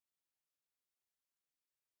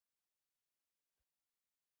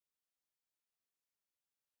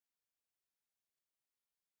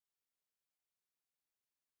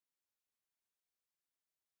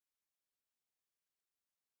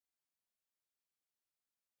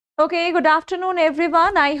Okay, good afternoon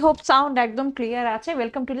everyone. I hope sound একদম clear আছে.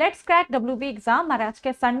 Welcome to Let's Crack WB exam. আর আজকে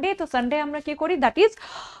Sunday, তো Sunday আমরা কি করি, that is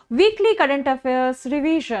weekly current affairs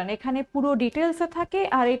revision. এখানে পুরো ডিটেলসে থাকে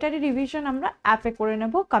আর এটারই রিভিশন আমরা অ্যাপে করে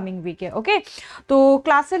নেব কামিং উইকে. ওকে, তো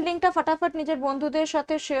ক্লাসের লিঙ্কটা ফটাফট নিজের বন্ধুদের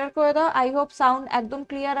সাথে শেয়ার করে দাও. আই হোপ সাউন্ড একদম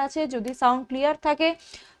ক্লিয়ার আছে. যদি সাউন্ড ক্লিয়ার থাকে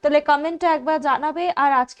তাহলে কমেন্টে একবার জানাবে.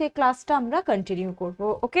 আর আজকে ক্লাসটা আমরা কন্টিনিউ করব.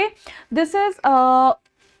 ওকে, this is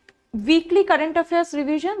weekly current affairs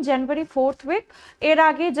revision January 4th week. এর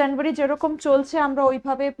আগে জানুয়ারি যেরকম চলছে আমরা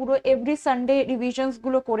ওইভাবে পুরো এভরি সানডে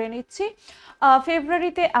রিভিশনসগুলো করে নিচ্ছি.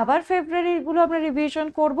 ফেব্রুয়ারিতে আবার ফেব্রুয়ারিগুলো আমরা রিভিশন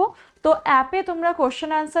করব. তো অ্যাপে তোমরা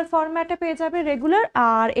কোশ্চেন অ্যান্সার ফরম্যাটে পেয়ে যাবে রেগুলার,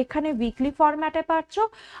 আর এখানে উইকলি ফরম্যাটে পাচ্ছ.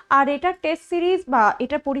 আর এটা টেস্ট সিরিজ বা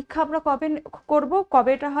এটা পরীক্ষা আমরা কবে করব,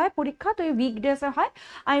 কবে এটা হয় পরীক্ষা, তো এই উইকডেসে হয়.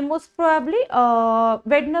 আমি মোস্ট প্রবাবলি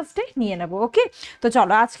ওয়েডনেসডে নিয়ে নেব. ওকে, তো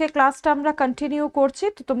চলো আজকে ক্লাসটা আমরা কন্টিনিউ করছি.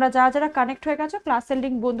 তো তোমরা যারা কানেক্ট হয়ে গেছো ক্লাসের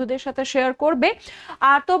লিঙ্ক বন্ধুদের সাথে শেয়ার করবে.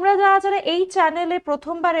 আর তোমরা যারা এই চ্যানেলে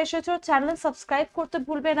প্রথমবার এসেছো চ্যানেল সাবস্ক্রাইব করতে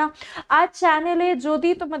ভুলবে না. আর চ্যানেলে যদি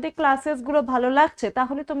তোমাদের ক্লাসেসগুলো ভালো লাগছে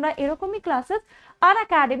তাহলে তোমরা এরকমই ক্লাসেস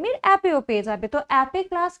আনএকাডেমির অ্যাপেও পেয়ে যাবে. তো অ্যাপে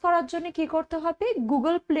ক্লাস করার জন্য কি করতে হবে,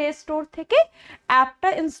 গুগল প্লে স্টোর থেকে অ্যাপটা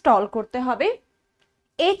ইনস্টল করতে হবে.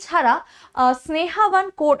 এছাড়া স্নেহা ওয়ান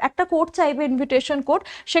কোড, একটা কোড চাইবে, ইনভিটেশন কোড.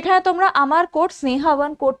 সেখানে তোমরা আমার কোড স্নেহা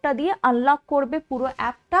ওয়ান কোডটা দিয়ে আনলক করবে পুরো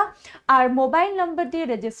অ্যাপটা, আর মোবাইল নাম্বার দিয়ে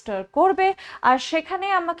রেজিস্টার করবে. আর সেখানে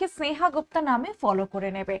আমাকে স্নেহা গুপ্তা নামে ফলো করে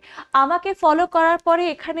নেবে. আমাকে ফলো করার পরে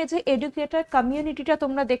এখানে যে এডুকেটর কমিউনিটিটা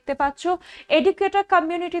তোমরা দেখতে পাচ্ছ, এডুকেটর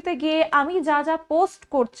কমিউনিটিতে গিয়ে আমি যা পোস্ট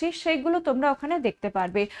করছি সেইগুলো তোমরা ওখানে দেখতে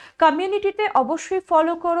পারবে. কমিউনিটিতে অবশ্যই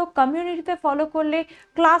ফলো করো. কমিউনিটিতে ফলো করলে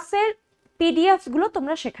ক্লাসের পিডিএফগুলো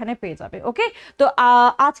তোমরা সেখানে পেয়ে যাবে. ওকে, তো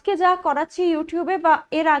আজকে যা করাচ্ছি ইউটিউবে বা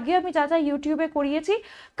এর আগে আমি যা ইউটিউবে করিয়েছি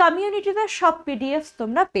কমিউনিটিতে সব পিডিএফ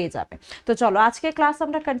তোমরা পেয়ে যাবে. তো চলো আজকে ক্লাস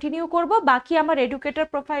আমরা কন্টিনিউ করব. বাকি আমার এডুকেটর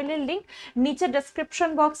প্রোফাইলের লিঙ্ক নিচে ডেসক্রিপশন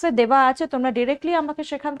বক্সে দেওয়া আছে, তোমরা ডিরেক্টলি আমাকে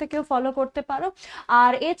সেখান থেকেও ফলো করতে পারো.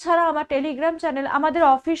 আর এছাড়া আমার টেলিগ্রাম চ্যানেল, আমাদের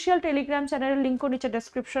অফিসিয়াল টেলিগ্রাম চ্যানেলের লিঙ্কও নিচে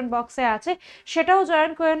ডেসক্রিপশন বক্সে আছে, সেটাও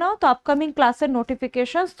জয়েন করে নাও. তো আপকামিং ক্লাসের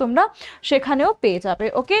নোটিফিকেশনস তোমরা সেখানেও পেয়ে যাবে.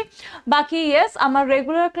 ওকে, বাকি ইয়েস, আমার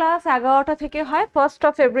রেগুলার ক্লাস 11টা থেকে হয়. 1st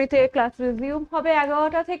of February থেকে ক্লাস রিভিউম হবে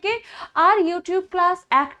 11টা থেকে. আর ইউটিউব ক্লাস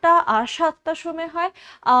 1টা আর 7টার সময় হয়,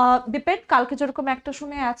 ডিপেন্ড কালকে যেরকম একটা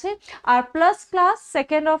সময় আছে. আর plus class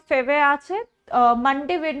 2nd of February আছে,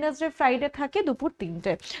 মানডে ওয়েডনেসডে ফ্রাইডে থাকে দুপুর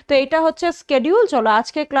 3টে. তো এটা হচ্ছে স্কেডিউল. চলো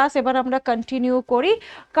আজকে ক্লাস এবার আমরা কন্টিনিউ করি.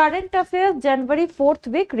 কারেন্ট অ্যাফেয়ার্স জানুয়ারি 4th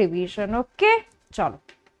উইক রিভিশন. ওকে, চলো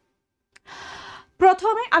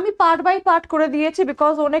প্রথমে আমি পার্ট বাই পার্ট করে দিয়েছি,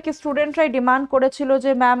 বিকজ অনেক স্টুডেন্টরাই ডিমান্ড করেছিল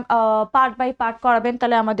যে ম্যাম পার্ট বাই পার্ট করাবেন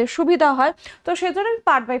তাহলে আমাদের সুবিধা হয়, তো সেজন্য আমি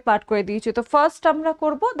পার্ট বাই পার্ট করে দিয়েছি. তো ফার্স্ট আমরা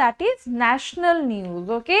করব দ্যাট ইজ ন্যাশনাল নিউজ.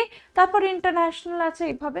 ওকে, তারপর ইন্টারন্যাশনাল আছে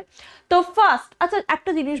এইভাবে. তো ফার্স্ট, আচ্ছা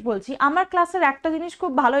একটা জিনিস বলছি, আমার ক্লাসের একটা জিনিস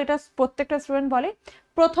খুব ভালো, এটা প্রত্যেকটা স্টুডেন্ট বলে,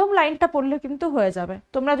 প্রথম লাইনটা পড়লে কিন্তু হয়ে যাবে.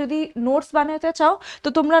 তোমরা যদি নোটস বানাতে চাও তো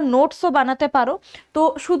তোমরা নোটসও বানাতে পারো, তো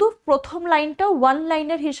শুধু প্রথম লাইনটা ওয়ান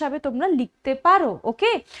লাইনের হিসাবে তোমরা লিখতে পারো.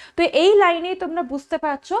 ওকে, তো এই লাইনেই তোমরা বুঝতে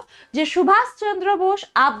পারছো যে সুভাষ চন্দ্র বোস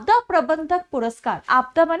আপদা প্রবন্ধক পুরস্কার,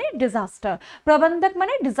 আপদা মানে ডিজাস্টার, প্রবন্ধক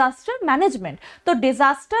মানে ডিজাস্টার ম্যানেজমেন্ট. তো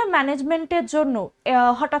ডিজাস্টার ম্যানেজমেন্টের জন্য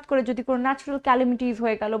হঠাৎ করে যদি কোনো ন্যাচারাল ক্যালামিটিস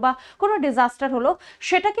হয়ে গেল বা কোনো ডিজাস্টার হলো,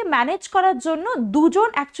 সেটাকে ম্যানেজ করার জন্য দুজন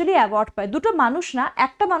অ্যাকচুয়ালি অ্যাওয়ার্ড পায়. দুটো মানুষ না,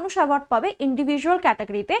 একটা মানুষ অ্যাওয়ার্ড পাবে ইন্ডিভিজুয়াল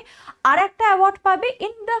ক্যাটাগরিতে, আর একটা অ্যাওয়ার্ড পাবে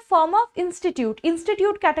in the form of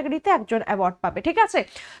institute ক্যাটাগরিতে একজন অ্যাওয়ার্ড পাবে. ঠিক আছে,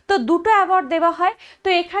 তো দুটো অ্যাওয়ার্ড দেওয়া হয়. তো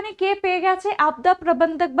এখানে কে পেয়ে গেছে আপদা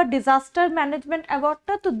প্রবন্ধক বা ডিজাস্টার ম্যানেজমেন্ট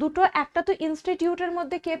অ্যাওয়ার্ডটা? তো দুটো, একটা তো ইনস্টিটিউটের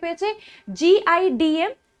মধ্যে কে পেয়েছে,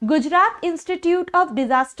 GIDM Gujarat institute of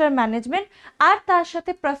disaster management, আর তার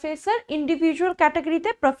সাথে প্রফেসর ইন্ডিভিজুয়াল ক্যাটাগরিতে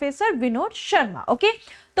প্রফেসর বিনোদ শর্মা. ওকে,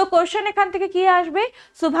 তো কোশ্চেন এখান থেকে কি আসবে,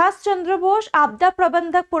 সুভাষ চন্দ্র বোস আপদা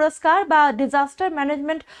প্রবন্ধক পুরস্কার বা ডিজাস্টার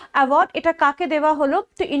ম্যানেজমেন্ট অ্যাওয়ার্ড এটা কাকে দেওয়া হলো?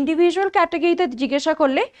 তো ইন্ডিভিজুয়াল ক্যাটাগরিতে জিজ্ঞাসা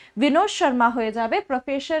করলে বিনোদ শর্মা হয়ে যাবে,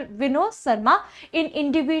 professor Binod Sharma in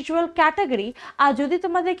individual category. আর যদি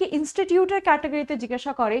তোমাদেরকে ইনস্টিটিউটের ক্যাটাগরিতে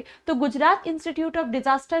জিজ্ঞাসা করে তো Gujarat institute of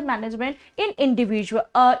disaster management in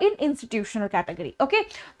institutional category. ওকে,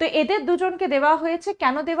 তো এদের দুজনকে দেওয়া হয়েছে.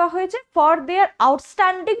 কেন দেওয়া হয়েছে? For their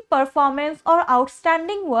outstanding performance or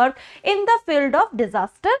outstanding work in the field of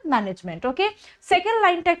disaster management. Okay, second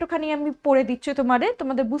লাইনটা একটুখানি আমি পড়ে দিচ্ছি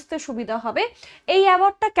তোমাদের বুঝতে সুবিধা হবে. এই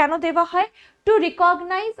অ্যাওয়ার্ডটা কেন দেওয়া হয়? Two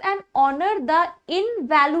recognise and honour the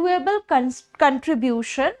invaluable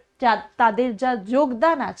contribution, তাদের যা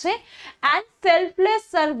যোগদান আছে, and selfless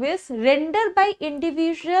service render by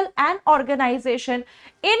individual and organisation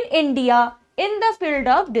in India in the field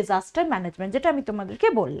of disaster management, যেটা আমি তোমাদেরকে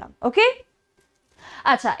বললাম. ওকে,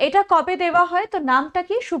 আচ্ছা, এটা কবে দেওয়া হয়? তো নামটা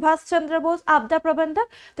কি? সুভাষচন্দ্র বোস আপদা প্রবন্ধক।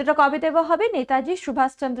 তো এটা কবে দেওয়া হবে? নেতাজি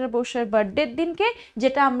সুভাষচন্দ্র বোসের বার্থডের দিনকে,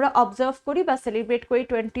 যেটা আমরা অবজার্ভ করি বা সেলিব্রেট করি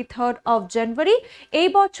 23rd জানুয়ারি। এই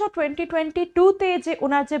বছর 2022-তে যে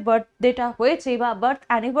ওনার যে বার্থডেটা হয়েছে বা বার্থ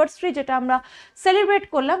অ্যানিভার্সারি যেটা আমরা সেলিব্রেট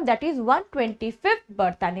করলাম, that is 125th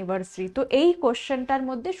birth anniversary. তো এই কোশ্চেনটার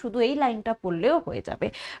মধ্যে শুধু এই লাইনটা পড়লেও হয়ে যাবে।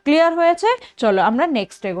 ক্লিয়ার হয়েছে? চলো আমরা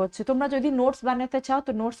নেক্সট এগোচ্ছি। তোমরা যদি নোটস বানাতে চাও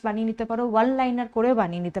তো নোটস বানিয়ে নিতে পারো, ওয়ান লাইনার করে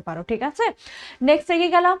বানিয়ে নিতে পারো, ঠিক আছে? নেক্সট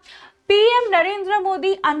এগিয়ে গেলাম। PM Narendra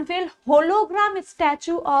Modi unveil hologram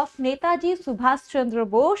statue of Netaji Subhash Chandra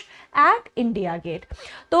Bose at India Gate।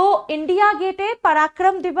 তো ইন্ডিয়া গেটে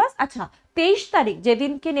পরাক্রম দিবস, আচ্ছা 23 তারিখ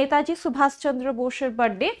যেদিনকে নেতাজি সুভাষচন্দ্র বোসের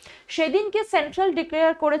বার্থডে, সেদিনকে সেন্ট্রাল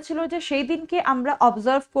ডিক্লেয়ার করেছিল যে সেই দিনকে আমরা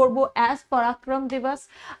অবজার্ভ করব অ্যাজ পরাক্রম দিবস।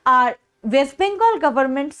 আর West Bengal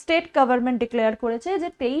government, state government declare করেছে যে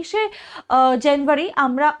 23শে জানুয়ারি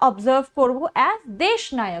আমরা অবজার্ভ করব অ্যাজ দেশ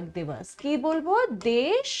নায়ক দিবস। কি বলবো?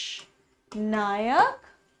 দেশ নায়ক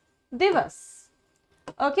দিবস।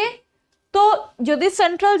 ওকে, তো যদি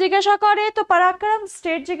সেন্ট্রাল জিজ্ঞাসা করে তো পরাক্রম,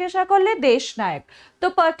 স্টেট জিজ্ঞাসা করলে দেশ নায়ক। তো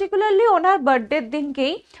পার্টিকুলারলি ওনার বার্থডের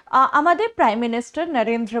দিনকেই আমাদের প্রাইম মিনিস্টার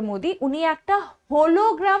নরেন্দ্র মোদী উনি একটা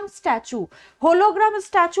হোলোগ্রাম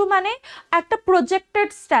স্ট্যাচু মানে একটা প্রজেক্টেড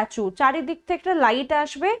স্ট্যাচু, চারিদিক থেকে একটা লাইট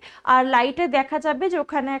আসবে আর লাইটে দেখা যাবে যে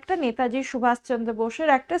ওখানে একটা নেতাজি সুভাষচন্দ্র বোসের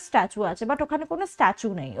একটা স্ট্যাচু আছে, বাট ওখানে কোনো স্ট্যাচু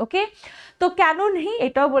নেই। ওকে, তো কেন নেই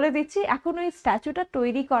এটাও বলে দিচ্ছি। এখন ওই স্ট্যাচুটা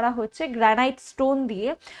তৈরি করা হচ্ছে, গ্রানাইট স্টোন দিয়ে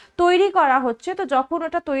তৈরি করা হচ্ছে। তো যখন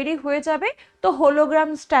ওটা তৈরি হয়ে যাবে তো হোলোগ্রাম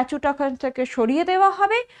স্ট্যাচুটা ওখান থেকে সরিয়ে দেওয়া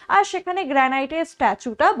হবে আর সেখানে গ্রানাইটের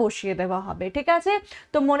স্ট্যাচুটা বসিয়ে দেওয়া হবে, ঠিক আছে?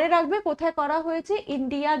 তো মনে রাখবে কোথায় করা হয়েছে?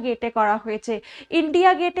 ইন্ডিয়া গেটে করা হয়েছে।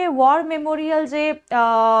 ইন্ডিয়া গেটে ওয়ার মেমোরিয়াল যে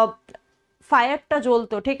ফায়ারটা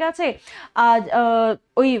জ্বলতো, ঠিক আছে,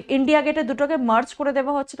 ওই ইন্ডিয়া গেটে দুটোকে মার্চ করে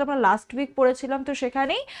দেওয়া হচ্ছিল, আমরা লাস্ট উইক পড়েছিলাম। তো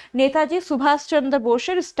সেখানেই নেতাজি সুভাষচন্দ্র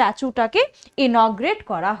বোসের স্ট্যাচুটাকে ইনগ্রেট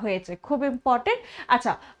করা হয়েছে, খুব ইম্পর্টেন্ট।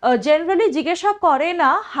 আচ্ছা, জেনারেলি জিজ্ঞাসা করে না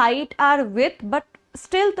height R with, but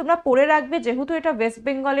still তোমরা পড়ে রাখবে, যেহেতু এটা ওয়েস্ট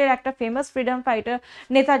বেঙ্গলের একটা famous freedom fighter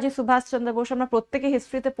Netaji Subhash Chandra Bose, আমরা প্রত্যেকে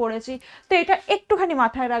হিস্ট্রিতে পড়েছি। তো এটা একটুখানি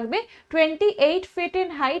মাথায় রাখবে। 28 fit in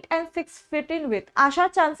height and 6 fit in with, আসার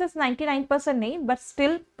চান্সেস 99% নেই, বাট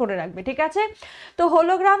স্টিল পড়ে রাখবে, ঠিক আছে? তো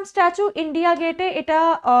হোলোগ্রাম স্ট্যাচু ইন্ডিয়া গেটে, এটা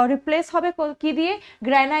রিপ্লেস হবে কি দিয়ে?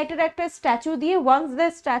 গ্রানাইটের একটা স্ট্যাচু দিয়ে, once the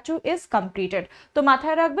statue is completed. তো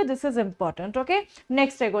মাথায় রাখবে, this is important. Okay,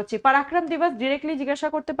 next এগোচ্ছি। পরাক্রম দিবস ডিরেক্টলি জিজ্ঞাসা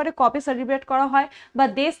করতে পারে কবে সেলিব্রেট করা হয়, বা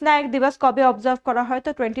দেশ নায়ক দিবস কবে অবজার্ভ করা হয়?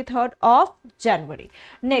 তো 23rd জানুয়ারি।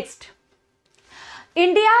 Next,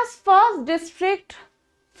 India's first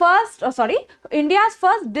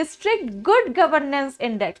district good governance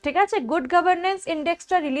index, ঠিক আছে? গুড গভর্নেন্স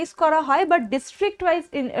ইন্ডেক্সটা রিলিজ করা হয়, বাট ডিস্ট্রিক্ট ওয়াইজ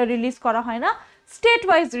রিলিজ করা হয় না, স্টেট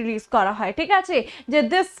ওয়াইজ রিলিজ করা হয়, ঠিক আছে? যে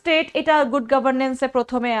দিস স্টেট এটা গুড গভর্নেন্সে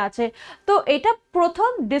প্রথমে আছে। তো এটা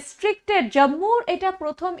প্রথম ডিস্ট্রিক্টের, জম্মুর এটা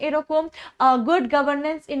প্রথম এরকম গুড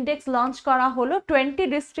গভর্নেন্স ইন্ডেক্স লঞ্চ করা হলো 20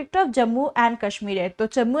 ডিস্ট্রিক্ট অফ জম্মু অ্যান্ড কাশ্মীরের। তো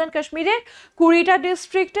জম্মু অ্যান্ড কাশ্মীরের 20টা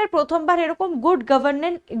ডিস্ট্রিক্টের প্রথমবার এরকম গুড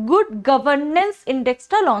গভর্নেন্স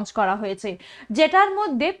ইন্ডেক্সটা লঞ্চ করা হয়েছে, যেটার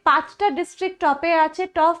মধ্যে 5টা ডিস্ট্রিক্ট টপে আছে।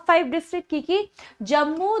 টপ 5 ডিস্ট্রিক্ট কি কি?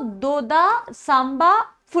 জম্মু, দোদা, সাম্বা,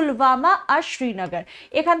 ফুলবামা আর শ্রীনগর।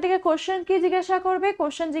 এখান থেকে কোশ্চেন কি জিজ্ঞাসা করবে?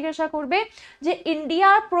 কোশ্চেন জিজ্ঞাসা করবে যে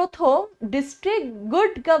ইন্ডিয়ার প্রথম ডিস্ট্রিক্ট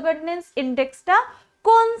গুড গভর্নেন্স ইন্ডেক্সটা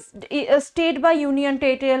কোন স্টেট বা ইউনিয়ন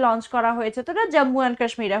টেরিটরি লঞ্চ করা হয়েছে? তো এটা জম্মু অ্যান্ড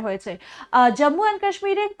কাশ্মীরে হয়েছে। জম্মু অ্যান্ড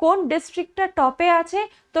কাশ্মীরে কোন ডিস্ট্রিক্টটা টপে আছে?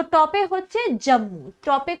 তো টপে হচ্ছে জম্মু।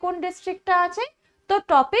 টপে কোন ডিস্ট্রিক্টটা আছে? তো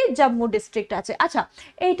টপে জম্মু ডিস্ট্রিক্ট আছে। আচ্ছা,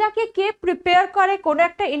 এইটাকে কে প্রিপেয়ার করে? কোন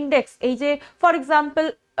একটা ইন্ডেক্স, এই যে ফর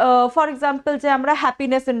এক্সাম্পল যে আমরা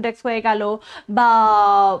হ্যাপিনেস ইন্ডেক্স হয়ে গেল, বা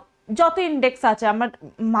যত ইন্ডেক্স আছে, আমার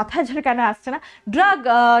মাথায় যেন কেন আসছে না, drug,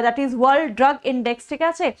 that is world drug index, ঠিক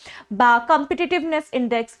আছে, বা competitiveness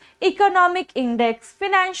index, economic index,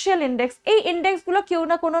 financial index, এই ইন্ডেক্সগুলো কেউ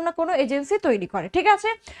না কোনো এজেন্সি তৈরি করে, ঠিক আছে?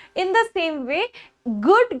 In the same way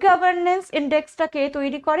good governance ইন্ডেক্সটা কে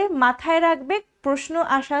তৈরি করে? মাথায় রাখবে, প্রশ্ন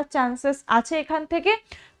আসার চান্সেস আছে এখান থেকে।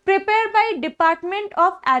 prepared by Department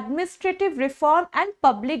of Administrative Reform and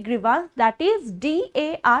Public Grievance, that is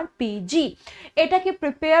DARPG। এটাকে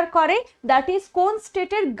প্রিপেয়ার করে, দ্যাট ইজ কোন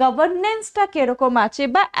স্টেটের গভর্নেন্সটা কিরকম আছে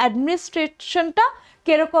বা অ্যাডমিনিস্ট্রেশনটা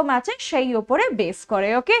কিরকম আছে সেই উপরে বেস করে।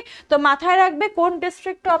 ওকে, তো মাথায় রাখবে কোন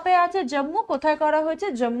ডিস্ট্রিক্ট টপে আছে? জম্মু। কোথায় করা হয়েছে?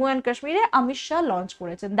 জম্মু অ্যান্ড কাশ্মীরে অমিত শাহ লঞ্চ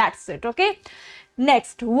করেছেন, that's it. Okay,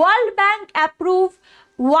 next, world bank approve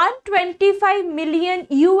 125 million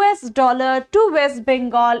US dollar to West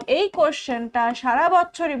Bengal. এই কোশ্চেনটা সারা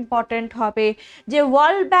বছর ইম্পর্টেন্ট হবে যে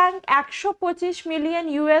world bank 125 million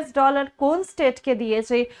US dollar কোন স্টেটকে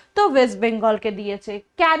দিয়েছে, তো ওয়েস্ট বেঙ্গলকে দিয়েছে।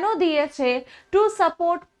 কেন দিয়েছে? To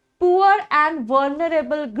support poor and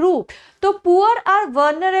vulnerable group. তো পুয়ার আর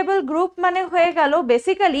ভার্নারেবল গ্রুপ মানে হয়ে গেল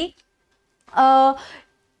বেসিক্যালি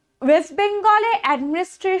ওয়েস্ট বেঙ্গলে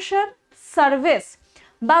অ্যাডমিনিস্ট্রেশন সার্ভিস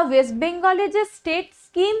বা ওয়েস্ট বেঙ্গলে যে স্টেট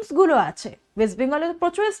স্কিমসগুলো আছে, ওয়েস্ট বেঙ্গলে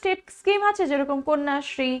প্রচুর স্টেট স্কিম আছে যেরকম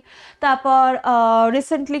কন্যাশ্রী, তারপর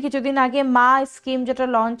রিসেন্টলি কিছুদিন আগে মা স্কিম যেটা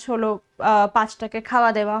লঞ্চ হলো, 5 টাকা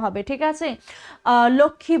খাওয়া দেওয়া হবে, ঠিক আছে,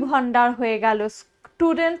 লক্ষ্মী ভান্ডার হয়ে গেল,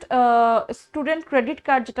 স্টুডেন্ট ক্রেডিট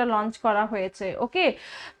কার্ড যেটা লঞ্চ করা হয়েছে। ওকে,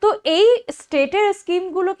 তো এই স্টেটের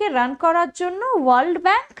স্কিমগুলোকে রান করার জন্য ওয়ার্ল্ড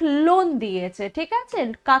ব্যাংক লোন দিয়েছে, ঠিক আছে।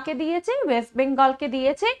 কাকে দিয়েছে? ওয়েস্ট বেঙ্গলকে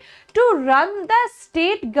দিয়েছে, to run the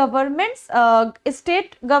state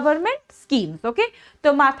government schemes. ওকে, তো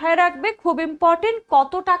মাথায় রাখবে, খুব ইম্পর্টেন্ট,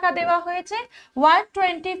 কত টাকা দেওয়া হয়েছে?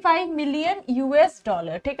 125 মিলিয়ন ইউএস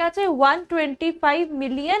ডলার, ঠিক আছে, 125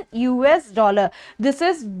 million US dollar. This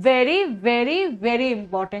is very very very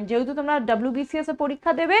important, যেহেতু তোমরা WBCS এ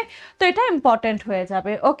পরীক্ষা দেবে তো এটা ইম্পর্টেন্ট হয়ে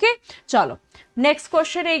যাবে। ওকে, চলো নেক্সট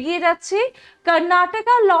কোশ্চেন এগিয়ে যাচ্ছি।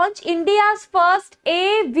 Karnataka launch India's first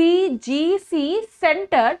AVGC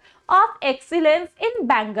centre of excellence in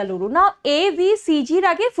Bengaluru. Now AVCG এর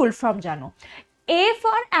আগে ফুল ফর্ম জানো। A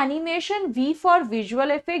for animation, V for visual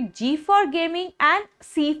effect, G for gaming and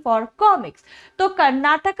C for comics। তো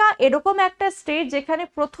কর্ণাটকা এরকম একটা স্টেট যেখানে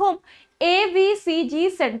প্রথম AVCG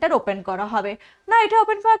সেন্টার ওপেন করা হবে। না, এটা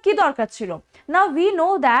ওপেন করা কি দরকার ছিল? Now we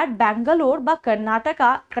know that Bangalore বা Karnataka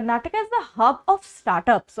is the hub of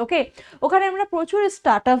startups। ওকে, ওখানে আমরা প্রচুর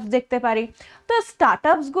স্টার্টআপস দেখতে পারি। তো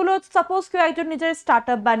স্টার্টআপস গুলো সাপোজ কেউ একজন নিজের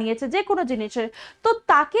স্টার্টআপ বানিয়েছে যে কোনো জিনিসের, তো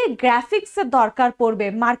তাকে গ্রাফিক্সের দরকার পড়বে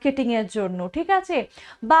মার্কেটিং এর জন্য, ঠিক আছে,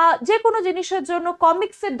 বা যে কোনো জিনিসের জন্য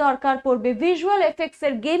কমিক্সের দরকার পড়বে, ভিজুয়াল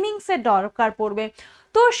এফেক্টসের, গেমিংসের দরকার পড়বে।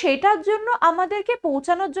 তো সেটার জন্য আমাদেরকে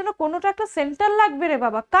পৌঁছানোর জন্য কোনোটা একটা সেন্টার লাগবে রে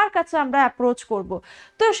বাবা, কার কাছে আমরা অ্যাপ্রোচ করব।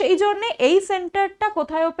 তো সেই জন্য এই সেন্টারটা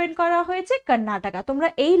কোথায় ওপেন করা হয়েছে? কর্ণাটকা। তোমরা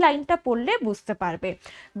এই লাইনটা পড়লে বুঝতে পারবে।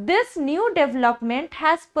 This new development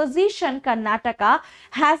has position Karnataka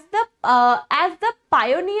has the as the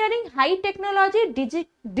pioneering high technology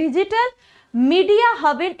digital media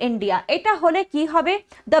hub in India. এটা হলে কি হবে?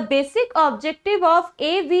 The basic objective of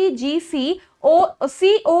AVGC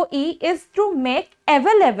COE is to make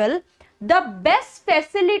available the best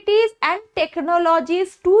facilities and technologies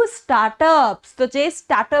to startups। তো যে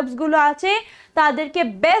startups গুলো আছে তাদেরকে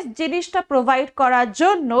best জিনিসটা প্রোভাইড করার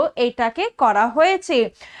জন্য এটাকে করা হয়েছে।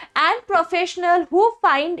 and professional who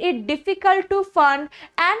find it difficult to fund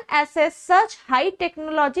and assess such high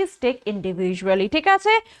technologies take individually। ঠিক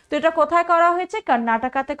আছে, তো এটা কোথায় করা হয়েছে?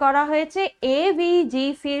 কর্ণাটকাতে করা হয়েছে।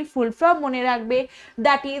 AVGC এর ফুল ফর্ম মনে রাখবে,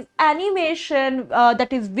 that is animation,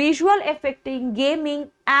 that is visual affecting, gaming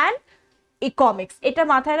and comics. এটা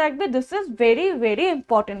মাথায় রাখবে, this is very very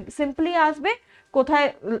important. Simply আসবে কোথায়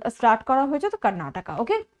স্টার্ট করা হয়েছে, তো কর্ণাটকা।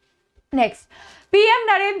 ওকে, next, PM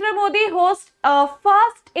Narendra Modi host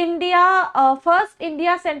first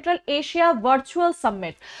India Central Asia Virtual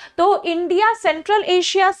Summit। তো ইন্ডিয়া সেন্ট্রাল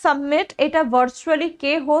এশিয়া সামিট এটা ভার্চুয়ালি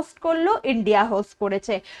কে হোস্ট করলো? ইন্ডিয়া হোস্ট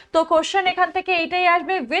করেছে। তো কোশ্চেন এখান থেকে এইটাই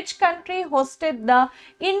আসবে, which country hosted the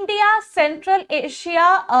India Central Asia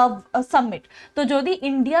Summit। তো যদি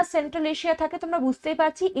ইন্ডিয়া সেন্ট্রাল এশিয়া থাকে তোমরা বুঝতেই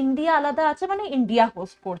পারছি ইন্ডিয়া আলাদা আছে মানে ইন্ডিয়া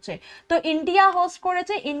হোস্ট করছে। তো ইন্ডিয়া হোস্ট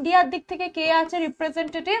করেছে, ইন্ডিয়ার দিক থেকে কে আছে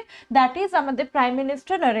রিপ্রেজেন্টেটিভ? দ্যাট ইজ আমাদের প্রাইম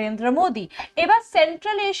মিনিস্টার নরেন্দ্র মোদি। এবার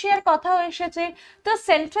সেন্ট্রাল এশিয়ার কথা এসেছে, তো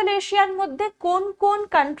সেন্ট্রাল এশিয়ার মধ্যে কোন কোন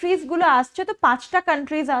কান্ট্রিজ গুলো আসছে? তো 5টা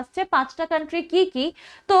কান্ট্রিজ আসছে। 5টা কান্ট্রি কি কি?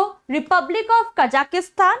 তো রিপাবলিক অফ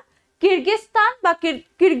কাজাকিস্তান, কিরগিজস্তান বা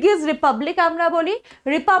কিরগিজ রিপাবলিক আমরা বলি,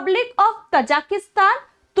 Republic of Kazakhstan,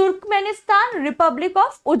 Turkmenistan, Republic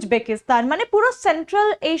of Uzbekistan, মানে পুরো সেন্ট্রাল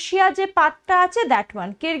এশিয়া যে পার্টটা আছে that one,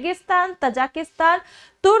 Kyrgyzstan, Tajikistan,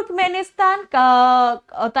 Turkmenistan,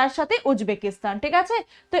 তার সাথে উজবেকিস্তান। ঠিক আছে,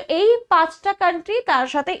 তো এই 5টা কান্ট্রি তার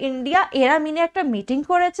সাথে ইন্ডিয়া এরা মিলে একটা মিটিং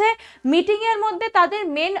করেছে। মিটিং এর মধ্যে তাদের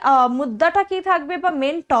মেন মুদ্দাটা কি থাকবে বা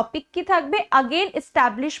মেন টপিক কি থাকবে? Again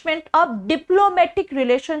establishment of diplomatic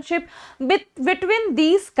relationship between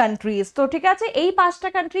this countries. তো ঠিক আছে, এই 5টা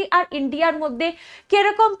কান্ট্রি আর ইন্ডিয়ার মধ্যে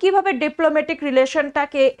কিরকম কিভাবে ডিপ্লোম্যাটিক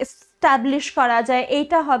রিলেশনটাকে এস্টাবলিশ করা যায়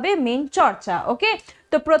এইটা হবে মেন চর্চা। ওকে,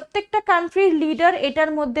 তো প্রত্যেকটা কান্ট্রির লিডার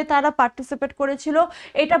এটার মধ্যে তারা পার্টিসিপেট করেছিল।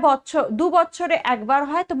 এটা 2 বছরে একবার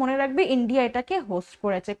হয়, তো মনে রাখবে ইন্ডিয়া এটাকে হোস্ট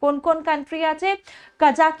করেছে। কোন কোন কান্ট্রি আছে?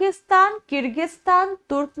 কাজাকিস্তান, কিরগিজস্তান,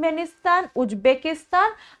 তুর্কমেনিস্তান, উজবেকিস্তান,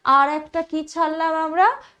 আর একটা কি ছাড়লাম আমরা?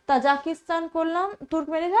 তাজিকিস্তান করলাম,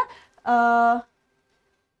 তুর্কমেনিস্তান,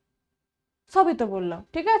 সবই তো বললাম,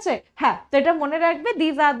 ঠিক আছে। হ্যাঁ, তো এটা মনে রাখবে,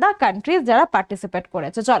 দিজ আর দ্য কান্ট্রিজ যারা পার্টিসিপেট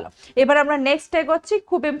করেছে। চলো এবার আমরা নেক্সট এগোচ্ছি,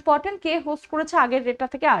 খুব ইম্পর্টেন্ট, কে হোস্ট করেছে আগের ডেটা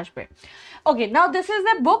থেকে আসবে। ওকে, নাও দিস ইজ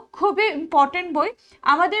দ্য বুক, খুবই ইম্পর্টেন্ট বই,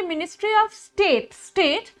 আমাদের ministry of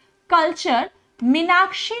state culture,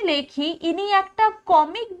 Meenakshi লেখি, ইনি একটা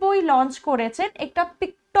কমিক বই লঞ্চ করেছেন, একটা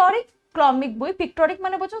পিক্টোরিক কমিক বই। পিক্টোরিক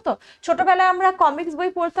মানে বোঝো তো, ছোটবেলায় আমরা কমিক্স বই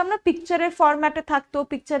পড়তাম না, পিকচারের ফরম্যাটে থাকতো,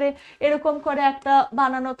 পিকচারে এরকম করে একটা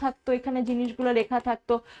বানানো থাকতো, এখানে জিনিসগুলো লেখা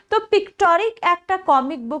থাকতো। তো পিক্টোরিক একটা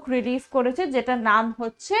কমিক বুক রিলিজ করেছে, যেটার নাম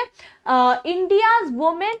হচ্ছে India's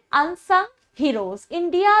women unsung heroes,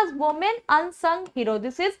 India's women unsung hero.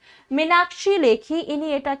 This is Meenakshi লেখি, ইনি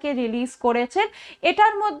এটাকে রিলিজ করেছেন।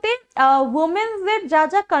 এটার মধ্যে ওমেন্সদের যা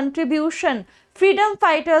যা কন্ট্রিবিউশন, ফ্রিডম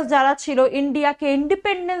ফাইটার্স যারা ছিল ইন্ডিয়াকে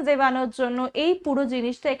ইন্ডিপেন্ডেন্স দেওয়ানোর জন্য, এই পুরো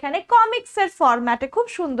জিনিসটা এখানে কমিক্সের ফরম্যাটে খুব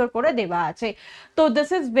সুন্দর করে দেওয়া আছে। তো this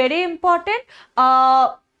is very important.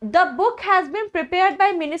 The book has been prepared by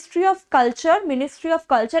Ministry of Culture।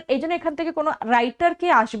 এই জন্য এখান থেকে কোনো রাইটার কে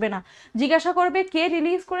আসবে না, জিজ্ঞাসা করবে কে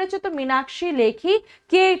রিলিজ করেছে, তো মীনাক্ষী লেখি,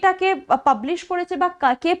 কে এটাকে পাবলিশ করেছে বা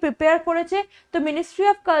কে প্রিপেয়ার করেছে, তো ministry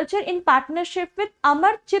of culture in partnership with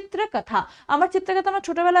আমার চিত্রকথা। আমার চিত্রকথা আমরা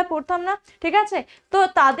ছোটবেলায় পড়তাম না, ঠিক আছে, তো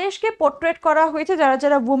তাদেরকে পোর্ট্রেট করা হয়েছে, যারা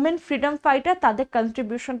যারা উমেন ফ্রিডম ফাইটার, তাদের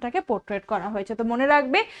কন্ট্রিবিউশনটাকে পোর্ট্রেট করা হয়েছে। তো মনে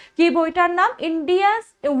রাখবে কি বইটার নাম, ইন্ডিয়াস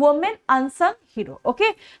ওমেন আনসাং হিরো। ওকে,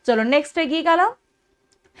 চলো নেক্সট এগিয়ে গেলাম।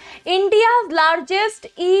 India's largest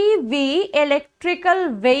EV electrical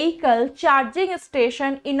vehicle charging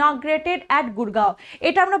station inaugurated at Gurgaon।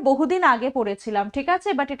 এটা আমরা বহুদিন আগে পড়েছিলাম, ঠিক আছে,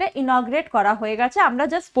 বাট এটা ইনগ্রেট করা হয়ে গেছে। আমরা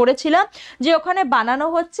জাস্ট পড়েছিলাম যে ওখানে বানানো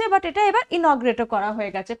হচ্ছে, বাট এটা এবার ইনগ্রেটও করা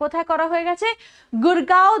হয়ে গেছে। কোথায় করা হয়ে গেছে?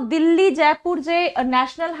 গুরগাঁও, দিল্লি জয়পুর যে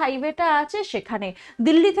ন্যাশনাল হাইওয়েটা আছে সেখানে।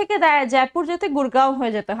 দিল্লি থেকে জয়পুর যেতে গুরগাঁও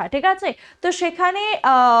হয়ে যেতে হয়, ঠিক আছে। তো সেখানে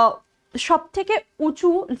সব থেকে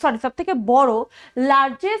সব থেকে বড়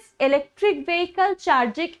largest electric vehicle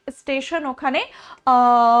charging station ওখানে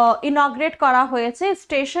ইনগ্রেট করা হয়েছে।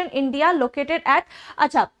 স্টেশন ইন্ডিয়া লোকেটেড অ্যাট,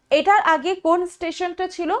 আচ্ছা এটার আগে কোন স্টেশনটা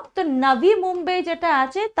ছিল? তো নবী মুম্বাই যেটা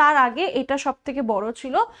আছে তার আগে এটা সব থেকে বড়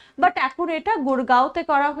ছিল, বাট এখন এটা গুরগাঁওতে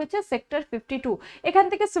করা হয়েছে, সেক্টর 52। এখান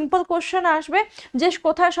থেকে সিম্পল কোশ্চেন আসবে যে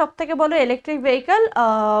কোথায় সব থেকে বড় electric vehicle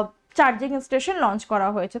charging station launch করা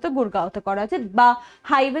হয়েছে, তো গুরগাঁওতে করা হয়েছে। বা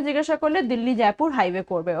হাইওয়ে জিজ্ঞাসা করলে দিল্লি জয়পুর হাইওয়ে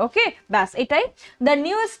করবে। ওকে, ব্যাস এটাই। The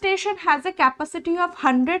new station has a capacity of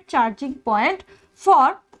 100 charging point for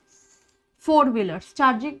 4 wheelers.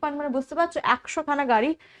 Charging point মানে বুঝতে পারছো, 100 খানা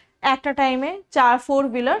গাড়ি একটা টাইমে, 4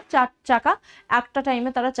 হুইলার 4 চাকা একটা টাইমে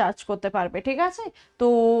তারা চার্জ করতে পারবে, ঠিক আছে। তো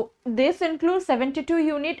this include 72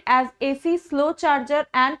 unit as AC slow charger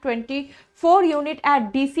and 24 unit at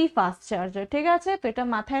DC fast charger, ঠিক আছে। তো এটা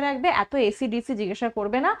মাথায় রাখবে, এত এসি ডিসি জিজ্ঞাসা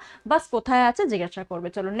করবে না, বাস কোথায় আছে জিজ্ঞাসা করবে।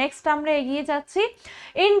 চলো নেক্সট আমরা এগিয়ে যাচ্ছি।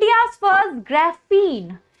 India's first graphene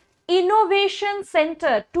innovation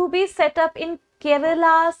centre two B set up in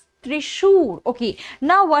কেরালাস Thrissur. ওকে,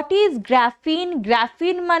 না হোয়াট ইজ গ্রাফিন?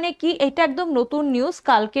 গ্রাফিন মানে কি? এটা একদম নতুন নিউজ,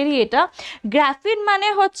 কালকেরই এটা। গ্রাফিন মানে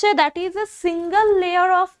হচ্ছে that is a single layer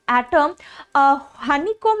of atom,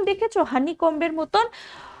 honeycomb দেখেছো? হানিকম্বের মতন।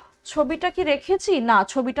 ছবিটা কি রেখেছি? না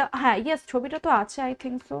ছবিটা, হ্যাঁ ইয়েস ছবিটা তো আছে, আই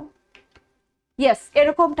থিঙ্ক সো, ইয়েস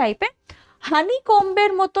এরকম টাইপের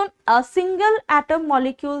হানিকম্বের মতন সিঙ্গেল অ্যাটম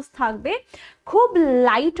মলিকিউলস থাকবে, খুব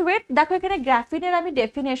লাইট ওয়েট। দেখো এখানে গ্রাফিনের আমি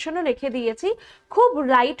ডেফিনেশনও লিখে দিয়েছি, খুব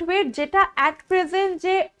লাইট ওয়েট, যেটা অ্যাট প্রেজেন্ট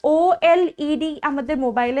যে ওএলইডি আমাদের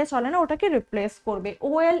মোবাইলে চলে না, ওটাকে রিপ্লেস করবে।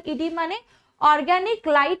 ওএলইডি মানে organic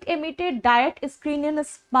light emitted diet screen in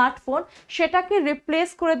smartphone, সেটাকে রিপ্লেস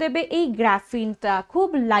করে দেবে এই গ্রাফিনটা। খুব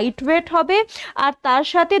লাইট ওয়েট হবে, আর তার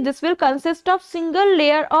সাথে this will consist of single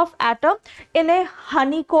layer of atom in a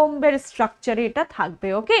হানিকম্বের স্ট্রাকচারে এটা থাকবে।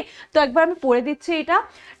 ওকে, তো একবার আমি পড়ে দিচ্ছি এটা।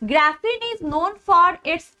 Graphene is known for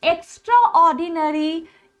its extra ordinary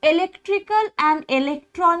electrical and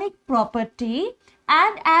electronic property,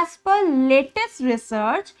 and as per latest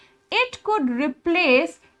research it could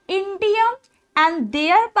replace indium and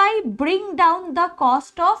thereby bring down the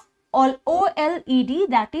cost of OLED,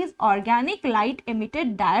 that is organic light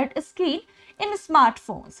emitted diode screen, in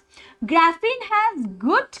smartphones. Graphene has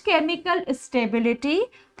good chemical stability,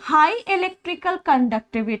 high electrical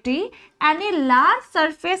conductivity and a large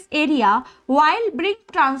surface area while bring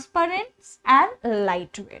transparency and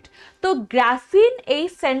lightweight. তো graphene এই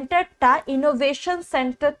সেন্টারটা, innovation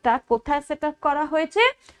সেন্টারটা কোথায় set up করা হয়েছে?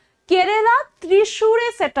 Kerala ত্রিশূরে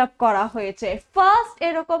set up করা হয়েছে। First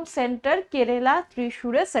এরকম সেন্টার কেরালা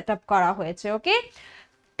ত্রিশূরে সেট আপ করা হয়েছে। ওকে,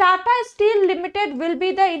 tata still limited will be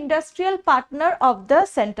the industrial partner of the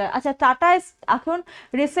centre. আচ্ছা টাটা এখন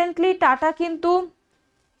রিসেন্টলি টাটা কিন্তু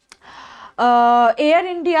এয়ার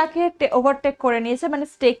ইন্ডিয়াকে ওভারটেক করে নিয়েছে, মানে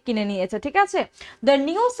স্টেক কিনে নিয়েছে, ঠিক আছে। The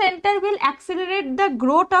new centre will accelerate the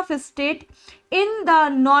growth of state in the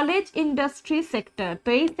knowledge industry sector. তো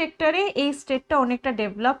এই সেক্টরে এই স্টেটটা অনেকটা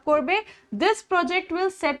ডেভেলপ করবে। This project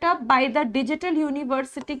will set up by the digital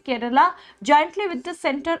university Kerala jointly with the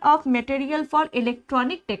centre of material for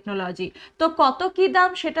electronic technology. তো কত কি দাম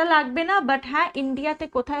সেটা লাগবে না, বাট হ্যাঁ ইন্ডিয়াতে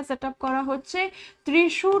কোথায় সেট আপ করা হচ্ছে,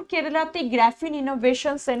 ত্রিশূর কেরালাতে গ্রাফিন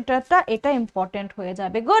ইনোভেশন সেন্টারটা, এটা ইম্পর্টেন্ট হয়ে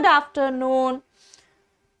যাবে। Good afternoon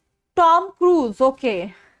Tom cruise. ওকে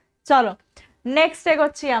চলো নেক্সট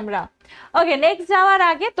এগোচ্ছি আমরা। ওকে নেক্সট যাওয়ার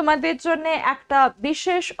আগে তোমাদের জন্য একটা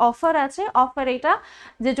বিশেষ অফার আছে। অফার এটা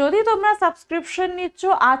যে যদি তোমরা সাবস্ক্রিপশন নিচ্ছ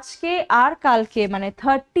আজকে আর কালকে, মানে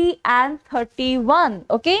 30 and 31,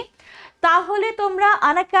 ওকে, তাহলে তোমরা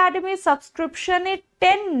আনএকাডেমি সাবস্ক্রিপশনে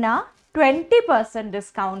 10 না 20%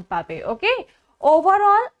 ডিসকাউন্ট পাবে। ওকে,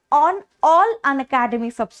 overall on all Unacademy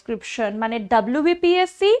subscription, মানে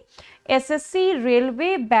WBPSC, SSC,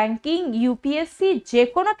 railway, banking, UPSC, যে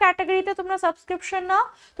কোনো ক্যাটাগরিতে তোমরা সাবস্ক্রিপশন নাও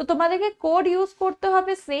তো তোমাদেরকে কোড ইউজ করতে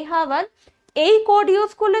হবে স্নেহা1। এই কোড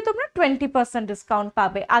ইউজ করলে তোমরা 20% ডিসকাউন্ট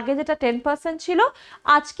পাবে। আগে যেটা 10% ছিল,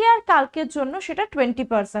 আজকে আর কালকের জন্য সেটা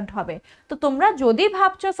 20% হবে। তো তোমরা যদি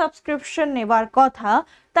ভাবছো সাবস্ক্রিপশন নেওয়ার কথা,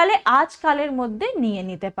 তাহলে আজকালের মধ্যে নিয়ে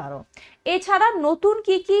নিতে পারো। এছাড়া নতুন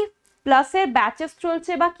কি কি প্লাসের ব্যাচেস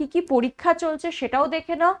চলছে বা কি কি পরীক্ষা চলছে সেটাও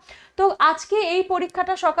দেখে নাও। তো আজকে এই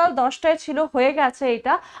পরীক্ষাটা সকাল 10টায় ছিল, হয়ে গেছে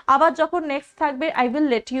এটা। আবার যখন নেক্সট থাকবে I will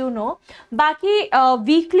late you know. বাকি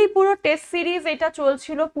উইকলি পুরো টেস্ট সিরিজ এটা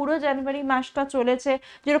চলছিল, পুরো জানুয়ারি মাসটা চলেছে।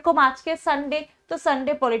 যেরকম আজকে সানডে, তো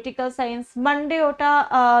সানডে পলিটিক্যাল সায়েন্স, মানডে ওটা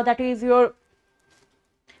দ্যাট ইজ ইউর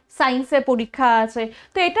সায়েন্সের পরীক্ষা আছে।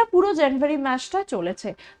 তো এটা পুরো জানুয়ারি মাসটা চলেছে।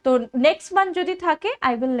 তো নেক্সট মান্থ যদি থাকে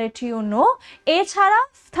I will late you know. এছাড়া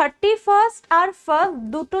 31st আর 1st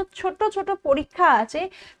দুটো ছোট ছোট পরীক্ষা আছে।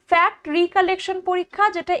 ফ্যাক্ট রিকালেকশন পরীক্ষা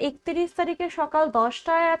যেটা 31 তারিখে সকাল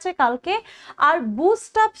 10টায় আছে কালকে, আর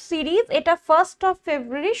বুস্ট আপ সিরিজ এটা 1st of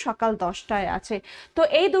February সকাল 10টায় আছে। তো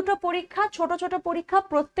এই দুটো পরীক্ষা ছোট ছোট পরীক্ষা,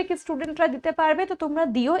 প্রত্যেক স্টুডেন্টরা দিতে পারবে। তো তোমরা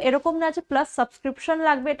দিও, এরকম না যে প্লাস সাবস্ক্রিপশন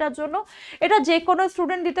লাগবে এটার জন্য, এটা যে কোনো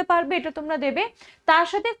স্টুডেন্ট দিতে পারবে, এটা তোমরা দেবে। তার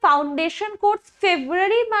সাথে ফাউন্ডেশন কোর্স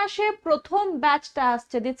ফেব্রুয়ারি মাসে প্রথম ব্যাচটা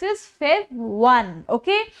আসছে, দিস ইজ Feb 1।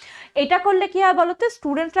 ওকে, এটা করলে কি হয় বলতো,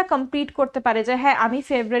 স্টুডেন্টরা কমপ্লিট করতে পারে যে হ্যাঁ আমি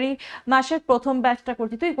ফেব্রুয়ারি মাসের প্রথম ব্যাচটা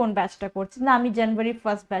করছি, তুই কোন ব্যাচটা করছিস, না আমি জানুয়ারি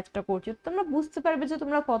ফার্স্ট ব্যাচটা করছি। তোমরা বুঝতে পারবে যে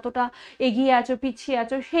তোমরা কতটা এগিয়ে আছো পিছিয়ে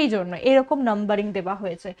আছো, সেই জন্য এরকম নাম্বারিং দেওয়া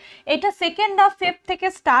হয়েছে। এটা 2nd of Feb থেকে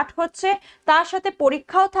স্টার্ট হচ্ছে, তার সাথে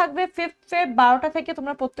পরীক্ষাও থাকবে 5th Feb 12টা থেকে,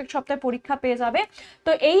 তোমরা প্রত্যেক সপ্তাহে পরীক্ষা পেয়ে যাবে।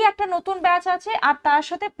 তো এই একটা নতুন ব্যাচ আছে, আর তার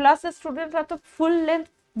সাথে প্লাস স্টুডেন্টরা তো ফুল লেন্থ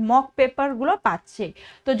মক পেপার গুলো পাচ্ছে।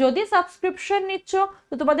 তো যদি সাবস্ক্রিপশন নিচ্ছ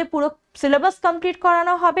তো তোমাদের পুরো সিলেবাস কমপ্লিট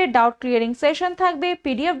করানো হবে, ডাউট ক্লিয়ারিং সেশন থাকবে,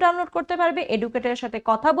 পিডিএফ ডাউনলোড করতে পারবে, এডুকেটরের সাথে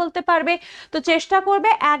কথা বলতে পারবে। তো চেষ্টা করবে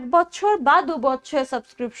 1 বছর বা 2 বছর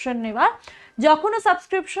সাবস্ক্রিপশন নেওয়ার। যখনও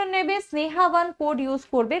সাবস্ক্রিপশন নেবে স্নেহা1 কোড ইউজ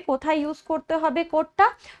করবে। কোথায় ইউজ করতে হবে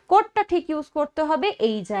কোডটা ঠিক ইউজ করতে হবে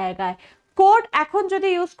এই জায়গায়। কোড এখন যদি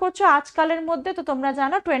ইউজ করছো আজকালের মধ্যে, তো তোমরা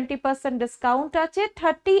জানো 20% ডিসকাউন্ট আছে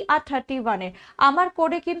 30 আর 31-এ। আমার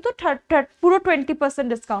কোডে কিন্তু পুরো 20%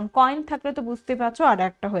 ডিসকাউন্ট। কয়েন থাকলে তো বুঝতে পারছো আর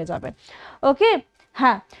একটা হয়ে যাবে। ওকে,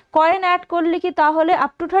 হ্যাঁ কয়েন অ্যাড করলে কি তাহলে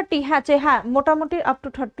আপ টু 30, হ্যাঁ মোটামুটি আপ টু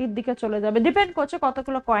 30-র দিকে চলে যাবে, ডিপেন্ড করছে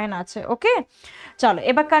কতগুলো কয়েন আছে। ওকে চলো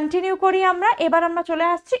এবার কন্টিনিউ করি আমরা। এবার আমরা চলে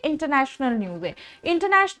আসছি ইন্টারন্যাশনাল নিউজে।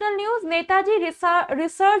 International news, Netaji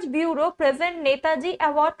research bureau present Netaji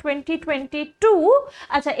award 2022।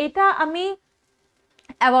 আচ্ছা এটা আমি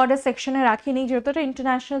অ্যাওয়ার্ডের সেকশনে রাখিনি, যেহেতু এটা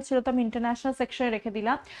ইন্টারন্যাশনাল ছিল তো আমি ইন্টারন্যাশনাল সেকশনে রেখে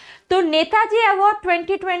দিলাম। তো নেতাজি অ্যাওয়ার্ড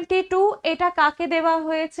 2022 এটা কাকে দেওয়া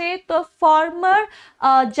হয়েছে, তো ফর্মার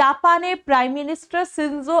জাপানের প্রাইম মিনিস্টার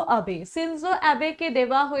সিনজো অ্যাবেকে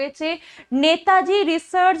দেওয়া হয়েছে নেতাজি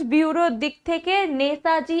রিসার্চ ব্যুরোর দিক থেকে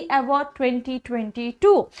নেতাজি অ্যাওয়ার্ড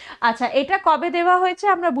 2022। আচ্ছা এটা কবে দেওয়া হয়েছে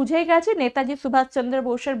আমরা বুঝেই গেছি, নেতাজি সুভাষচন্দ্র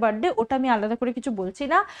বোসের বার্থডে, ওটা আমি আলাদা করে কিছু বলছি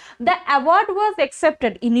না। দ্য অ্যাওয়ার্ড ওয়াজ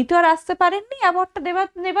অ্যাকসেপ্টেড, ইনি তো আর আসতে পারেননি অ্যাওয়ার্ডটা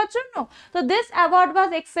নেবার জন্য। তো this award was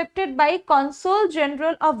accepted by console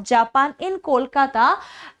general of Japan in Kolkata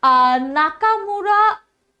নাকামুরা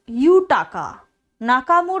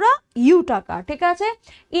ইউটাকা, ঠিক আছে।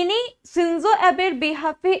 ইনি সিনজো অ্যাবের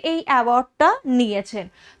বিহাফে এই অ্যাওয়ার্ডটা নিয়েছেন।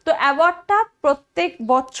 তো অ্যাওয়ার্ডটা প্রত্যেক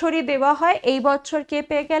বছরই দেওয়া হয়, এই বছর কে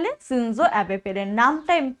পেয়ে গেলেন, সিনজো অ্যাবে পেলেন।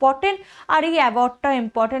 নামটা ইম্পর্টেন্ট আর এই অ্যাওয়ার্ডটা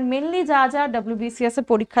ইম্পর্টেন্ট, মেনলি যা WBCS এ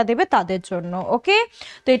পরীক্ষা দেবে তাদের জন্য। ওকে,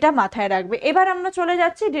 তো এটা মাথায় রাখবে। এবার আমরা চলে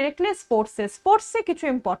যাচ্ছি ডিরেক্টলি স্পোর্টসে কিছু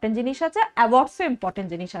ইম্পর্টেন্ট জিনিস আছে, অ্যাওয়ার্ডসে ইম্পর্টেন্ট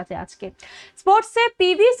জিনিস আছে আজকে। স্পোর্টসে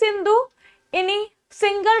পিভি সিন্ধু ইনি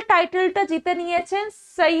সিঙ্গল টাইটেলটা জিতে নিয়েছেন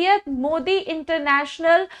সৈয়দ মোদি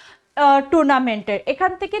ইন্টারন্যাশনাল টুর্নামেন্টের,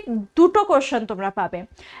 এখান থেকে দুটো কোশ্চেন তোমরা পাবে।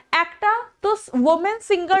 একটা তো ওমেন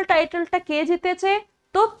সিঙ্গল টাইটেলটা কে জিতেছে,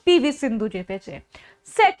 তো পিভি সিন্ধু জিতেছে।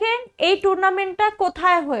 সেকেন্ড, এই টুর্নামেন্টটা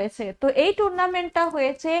কোথায় হয়েছে, তো এই টুর্নামেন্টটা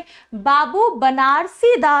হয়েছে বাবু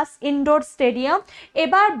বানারসি দাস ইনডোর স্টেডিয়াম।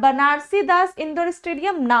 এবার বানারসি দাস ইনডোর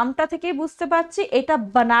স্টেডিয়াম নামটা থেকে বুঝতে পারছি এটা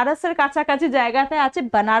বানারসের কাছাকাছি জায়গাতে আছে,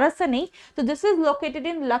 বানারসে নেই। তো this is located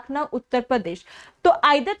in Lucknow, Uttar Pradesh. তো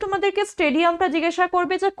আইদার তোমাদেরকে স্টেডিয়ামটা জিজ্ঞাসা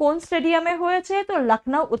করবে যে কোন স্টেডিয়ামে হয়েছে, তো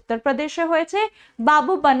লখনউ উত্তরপ্রদেশে হয়েছে,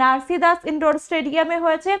 বাবু বানারসি দাস ইনডোর স্টেডিয়ামে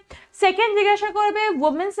হয়েছে। সেকেন্ড জিজ্ঞাসা করবে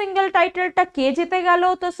ওমেন সিঙ্গেল টাইটেলটা কে জিতে গেল,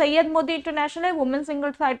 তো Syed Modi international women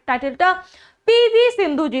single টাইটেলটা পিভি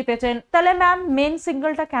সিন্ধু জিতেছেন। তাহলে ম্যাম মেন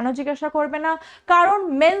সিঙ্গেলটা কেন জিজ্ঞাসা করবে না, কারণ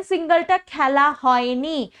মেন সিঙ্গেলটা খেলা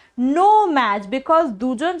হয়নি, নো ম্যাচ, বিকজ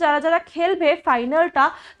দুজন যারা যারা খেলবে ফাইনালটা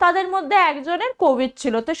তাদের মধ্যে একজনের কোভিড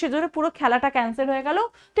ছিল, তো সেজন্য পুরো খেলাটা ক্যান্সেল হয়ে গেল।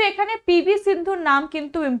 তো এখানে পিভি সিন্ধুর নাম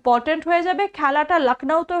কিন্তু ইম্পর্টেন্ট হয়ে যাবে, খেলাটা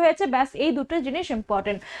লখনৌতে হয়েছে, ব্যাস এই দুটো জিনিস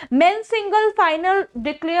important. Main single final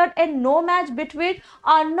declared A no match between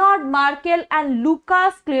Arnold Markle and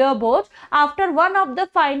Lucas ক্লিয়ারবোর্ড after one of the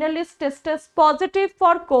finalist tested positive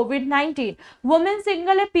for COVID-19. Women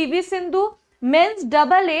সিঙ্গলে PV Sindhu, men's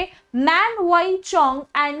ডাবলে man Y চং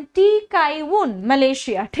অ্যান্ড টি কাইউন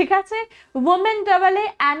মালয়েশিয়া, ঠিক আছে। Women ডাবলে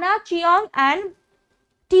Anna চিয়ং and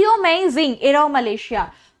টিও মেইজিং, এরাও Malaysia.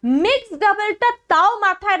 Mixed ডাবলটা তাও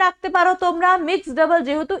মাথায় রাখতে পারো তোমরা, মিক্সড ডাবল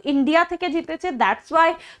যেহেতু ইন্ডিয়া থেকে জিতেছে দ্যাটস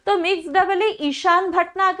ওয়াই। তো মিক্সড ডাবলে ঈশান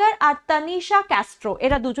ভটনাগর আর তানিশা ক্যাস্ট্রো,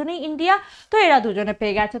 এরা দুজনেই ইন্ডিয়া, তো এরা দুজনে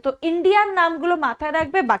পেয়ে গেছে। তো ইন্ডিয়ান নামগুলো মাথায়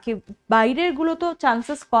রাখবে, বাকি বাইরের গুলো তো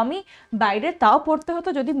চান্সেস কমই, বাইরে তাও পড়তে হতো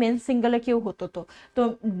যদি মেন সিঙ্গেলে কেউ হতো। তো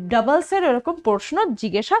ডাবলসের এরকম প্রশ্ন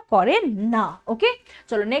জিজ্ঞাসা করে না। ওকে,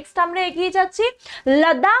 চলো নেক্সট আমরা এগিয়ে যাচ্ছি।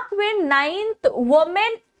 Ladakh win 9th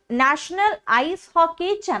women national ice hockey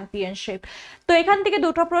championship. তো এখান থেকে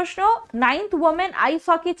দুটো প্রশ্ন, 9th ওমেন আইস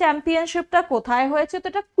হকি চ্যাম্পিয়নশিপটা কোথায় হয়েছে, তো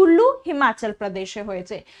এটা কুল্লু হিমাচল প্রদেশে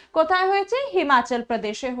হয়েছে। কোথায় হয়েছে, হিমাচল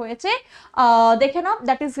প্রদেশে হয়েছে। দেখে নাও,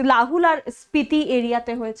 দ্যাট ইজ লাহুল আর স্পিতি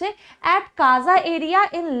এরিয়াতে হয়েছে, অ্যাট কাজা area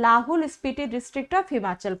in Lahaul Spiti district of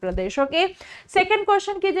Himachal Pradesh. Okay, second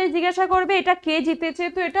question কি যে জিজ্ঞাসা করবে এটা কে জিতেছে,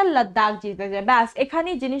 তো এটা লাদাখ জিতেছে, ব্যাস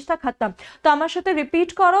এখানেই জিনিসটা খতম। তো আমার সাথে রিপিট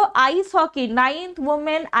করো, ice hockey 9th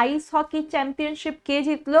women ice hockey championship কে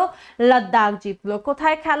জিতলো, লাদাখ জিতলো।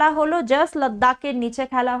 কোথায় খেলা হলো, জাস্ট লাদাখের নিচে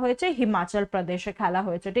খেলা হয়েছে, হিমাচল প্রদেশে খেলা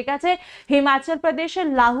হয়েছে, ঠিক আছে। হিমাচল প্রদেশের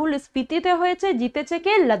লাহুল স্পিতিতে হয়েছে, জিতেছে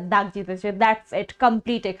কে, লাদাখ জিতেছে, দ্যাটস ইট,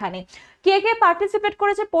 কমপ্লিট। এখানে কে কে পার্টিসিপেট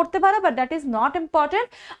করেছে পড়তে পারো, but that is not important.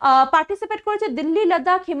 Participate করেছে দিল্লি,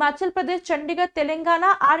 লাদাখ, হিমাচল প্রদেশ, চণ্ডীগড়, তেলেঙ্গানা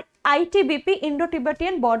আর ITBP Indo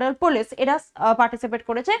Tibetan border police, এরা পার্টিসিপেট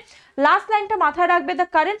করেছে। লাস্ট লাইনটা মাথায় রাখবে, the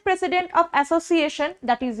current president of association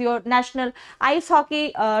that is your national ice hockey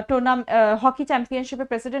hockey চ্যাম্পিয়নশিপের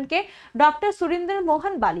প্রেসিডেন্টকে ডক্টর সুরিন্দর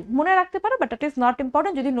মোহন বালি, মনে রাখতে পারো, but that is not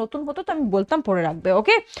important, যদি নতুন হতো তো আমি বলতাম পড়ে রাখবে।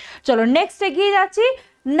 ওকে, চলো নেক্সট এগিয়ে যাচ্ছি।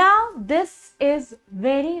 Now this is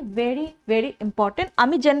very very very important.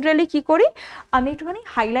 আমি জেনারেলি কি করি, আমি একটুখানি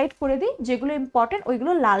হাইলাইট করে দিই, যেগুলো ইম্পর্টেন্ট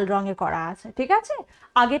ওইগুলো লাল রঙে করা আছে, ঠিক আছে।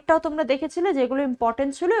 আগেরটাও তোমরা দেখেছিলে যেগুলো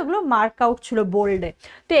ইম্পর্টেন্ট ছিল এগুলো মার্ক আউট ছিল বোল্ডে,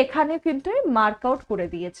 তো এখানে কিন্তু আমি মার্ক আউট করে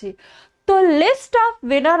দিয়েছি। তো list of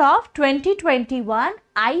winner of 2021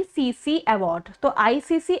 ICC award, তো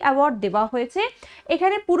আইসিসি অ্যাওয়ার্ড দেওয়া হয়েছে,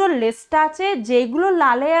 এখানে পুরো লিস্টটা আছে, যেগুলো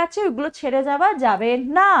লালে আছে ওইগুলো ছেড়ে যাওয়া যাবে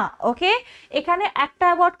না। ওকে, এখানে একটা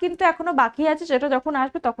অ্যাওয়ার্ড কিন্তু এখনো বাকি আছে, যেটা যখন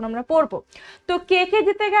আসবে তখন আমরা পড়বো। তো কে কে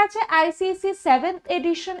জিতে গেছে ICC 7th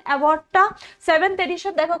addition অ্যাওয়ার্ডটা, 7th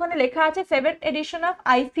addition দেখো ওখানে লেখা আছে 7th edition of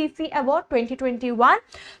ICC award 2021।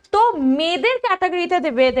 তো মেয়েদের ক্যাটাগরিতে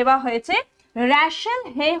দেওয়া হয়েছে র্যাশেল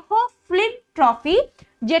হেহো ফ্লিন ট্রফি,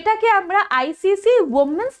 যেটাকে আমরা ICC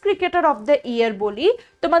women's cricketer of the year বলি।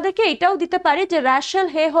 তোমাদেরকে এটাও দিতে পারি যে র্যাশেল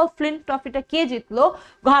হেহো ফ্লিন ট্রফিটা কে জিতলো,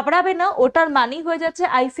 ঘাবড়াবে না, ওটার মানেই হয়ে যাচ্ছে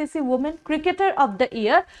ICC women cricketer of the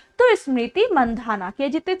year. তো স্মৃতি মান্ধানা কে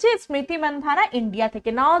জিতেছে, স্মৃতি মান্ধানা ইন্ডিয়া থেকে।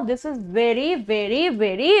 নাও this is very very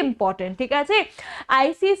very important, ঠিক আছে।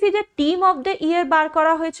 আইসিসি যে টিম অফ দ্য ইয়ার বার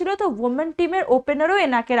করা হয়েছিল, তো ওমেন টিমের ওপেনারও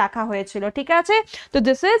এনাকে রাখা হয়েছিল, ঠিক আছে। তো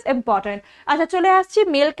দিস ইজ ইম্পর্টেন্ট। আচ্ছা, চলে আসছি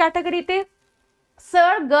মেল ক্যাটাগরিতে।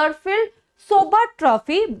 স্যার গারফিল্ড সোবার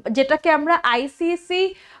ট্রফি, যেটাকে আমরা ICC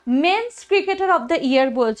men's cricketer of the year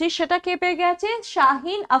বলছি, সেটা কে পেয়ে গেছে,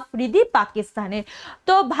 শাহিন আফ্রিদি পাকিস্তানের।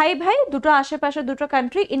 তো ভাই ভাই দুটো আশেপাশে দুটো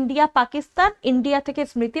কান্ট্রি, ইন্ডিয়া পাকিস্তান, ইন্ডিয়া থেকে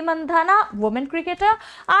স্মৃতি মান্ধানা ওমেন ক্রিকেটার,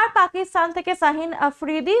 আর পাকিস্তান থেকে Shahin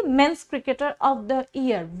Afridi men's cricketer of the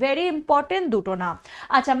year, very important দুটো নাম।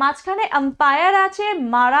 আচ্ছা, মাঝখানে আম্পায়ার আছে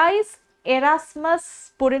মারাইস এরাসমাস,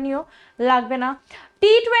 পড়ে নিও, লাগবে না।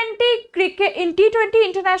 टी20 cricket T20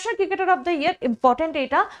 international cricketer of the year, important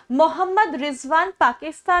এটা, মোহাম্মদ রিজওয়ান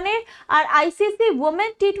পাকিস্তানের, আর আইসিসি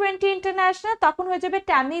ওমেন টি20 ইন্টারন্যাশনাল তখন হয়ে যাবে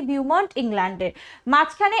ট্যামি বিউমন্ট ইংল্যান্ডের।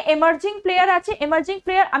 মাঝখানে এমার্জিং প্লেয়ার আছে, এমার্জিং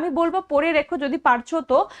প্লেয়ার আমি বলবো পড়ে রেখো যদি পারছো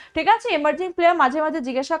তো, ঠিক আছে? এমার্জিং প্লেয়ার মাঝে মাঝে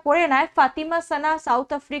জিজ্ঞাসা করে নেয়, ফাতিমা সানা সাউথ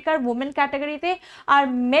আফ্রিকার ওমেন ক্যাটাগরিতে, আর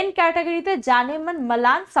মেন ক্যাটাগরিতে জানেমান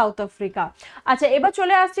মালান সাউথ আফ্রিকা। আচ্ছা এবার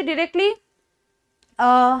চলে আসছি directly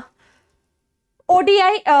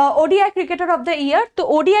ODI cricketer of the year. তো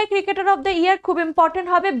ODI cricketer of the year খুব ইম্পর্টেন্ট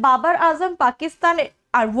হবে বাবর আজম পাকিস্তানের,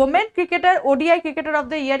 আর women cricketer ODI cricketer of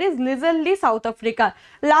the year is Lizelle Li south Africa.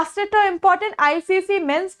 লাস্টেরটা important, ICC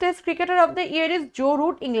men's test cricketer of the year is Joe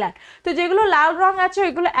Root England. তো যেগুলো লাল রং আছে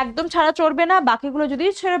ওইগুলো একদম ছাড়া চলবে না, বাকিগুলো যদি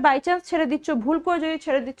ছেড়ে বাই চান্স ছেড়ে দিচ্ছ, ভুল করে যদি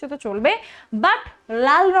ছেড়ে দিচ্ছ তো চলবে, বাট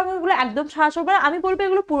লাল রঙের গুলো একদম ছাড়া চলবে না। আমি বলবো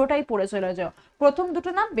এগুলো পুরোটাই পড়ে চলে যাও, প্রথম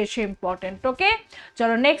দুটো নাম বেশি ইম্পর্টেন্ট। ওকে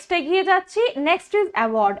চলো নেক্সট এগিয়ে যাচ্ছি। Next is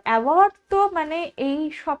award. অ্যাওয়ার্ড তো মানে এই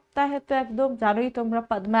সপ্তাহে তো একদম জানোই তোমরা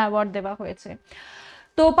পদ্মা অ্যাওয়ার্ড দেওয়া হয়েছে।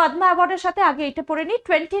 তো পদ্মা অ্যাওয়ার্ডের সাথে আগে এটা পড়ে নি,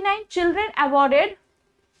 29 চিলড্রেন অ্যাওয়ার্ডের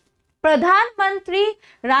প্রধানমন্ত্রী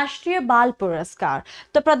রাষ্ট্রীয় বাল পুরস্কার।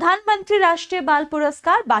 তো প্রধানমন্ত্রী রাষ্ট্রীয় বাল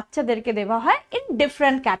পুরস্কার বাচ্চাদেরকে দেওয়া হয় ইন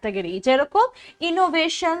ডিফারেন্ট ক্যাটাগরি, যেরকম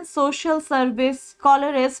innovation, social service,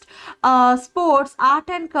 স্কলারিস্ট, sports, art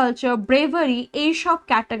and culture, bravery, এইসব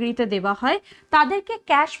ক্যাটাগরিতে দেওয়া হয়। তাদেরকে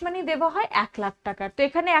ক্যাশ মানি দেওয়া হয় 1 লাখ টাকার। তো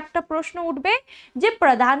এখানে একটা প্রশ্ন উঠবে যে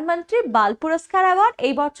প্রধানমন্ত্রী বাল পুরস্কার অ্যাওয়ার্ড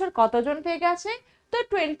এই বছর কতজন পেয়ে গেছে? তো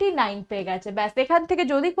 29 পেয়ে গেছে। ব্যাস এখান থেকে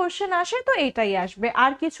যদি কোশ্চেন আসে তো এইটাই আসবে,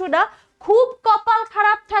 আর কিছু না। খুব কপাল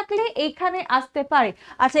খারাপ থাকলে এইখানে আসতে পারে।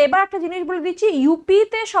 আচ্ছা এবার একটা জিনিস বলে দিচ্ছি,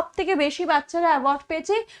 ইউপিতে সব থেকে বেশি বাচ্চারা অ্যাওয়ার্ড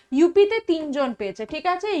পেয়েছে, ইউপিতে 3 জন পেয়েছে, ঠিক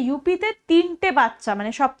আছে? ইউপিতে 3টে বাচ্চা,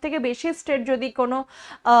 মানে সব থেকে বেশি স্টেট যদি কোনো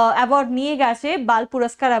অ্যাওয়ার্ড নিয়ে গেছে বাল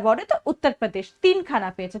পুরস্কার অ্যাওয়ার্ডে তো উত্তরপ্রদেশ 3খানা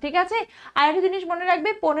পেয়েছে, ঠিক আছে? আর একটা জিনিস মনে রাখবে,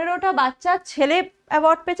 15টা বাচ্চা ছেলে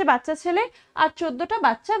অ্যাওয়ার্ড পেয়েছে, বাচ্চা ছেলে, আর 14টা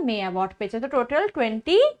বাচ্চা মেয়ে অ্যাওয়ার্ড পেয়েছে, তো টোটাল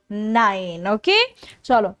 29। ওকে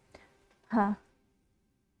চলো, হ্যাঁ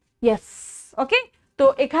ইয়েস ওকে। তো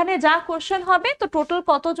এখানে যা কোশ্চেন হবে, তো টোটাল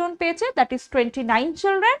কতজন পেয়েছে, that is 29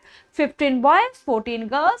 children, 15 boys, 14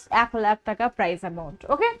 girls, 1 lakh টাকা প্রাইজ অ্যামাউন্ট।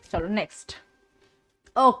 ওকে চলো নেক্সট।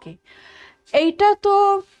 ওকে এইটা তো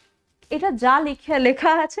এটা যা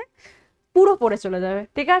লেখা আছে পুরো পড়ে চলে যাবে,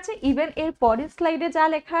 ঠিক আছে? ইভেন এর পরের স্লাইডে যা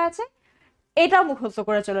লেখা আছে এটাও মুখস্থ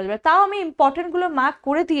করে চলে যাবে। তাও আমি ইম্পর্টেন্ট গুলো মার্ক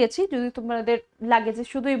করে দিয়েছি, যদি তোমাদের লাগে যে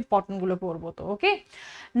শুধু ইম্পর্টেন্ট গুলো পড়বো তো। ওকে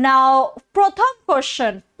নাও প্রথম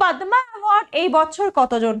কোশ্চেন, পদ্মা অ্যাওয়ার্ড এই বছর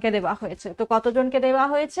কতজনকে দেওয়া হয়েছে? তো কতজনকে দেওয়া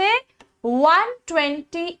হয়েছে?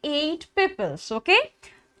 128 পিপলস। ওকে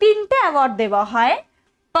 3টে অ্যাওয়ার্ড দেওয়া হয়,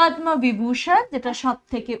 পদ্ম বিভূষণ যেটা সব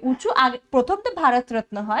থেকে উঁচু, আগে প্রথম তো ভারত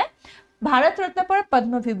রত্ন হয়, ভারত রত্ন পর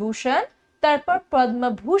পদ্ম বিভূষণ, তারপর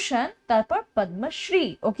পদ্মভূষণ, তারপর পদ্মশ্রী।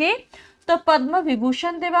 ওকে তো পদ্ম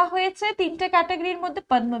বিভূষণ দেওয়া হয়েছে 3টে ক্যাটাগরির মধ্যে,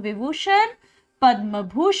 পদ্ম বিভূষণ,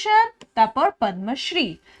 পদ্মভূষণ, তারপর পদ্মশ্রী।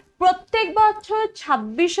 প্রত্যেক বছর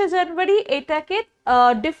 26শে জানুয়ারি এটাকে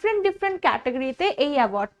ডিফারেন্ট ক্যাটাগরিতে এই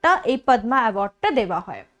অ্যাওয়ার্ডটা, এই পদ্মা অ্যাওয়ার্ডটা দেওয়া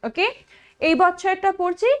হয়। ওকে এই বছরটা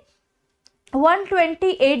পড়ছি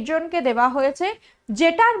 128 জনকে দেওয়া হয়েছে,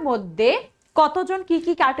 যেটার মধ্যে কতজন কি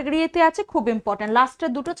কি ক্যাটাগরিতে আছে খুব ইম্পর্টেন্ট,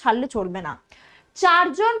 লাস্টের দুটো ছাড়লে চলবে না। 4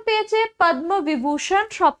 জন পেয়েছে পদ্ম বিভূষণ,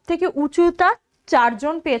 সব থেকে উঁচুটা 4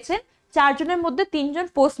 জন পেয়েছেন। 4 জনের মধ্যে 3 জন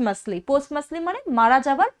পোস্টমাসলি মানে মারা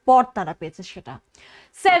যাবার পর তারা পেয়েছে সেটা।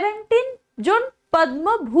 17 জন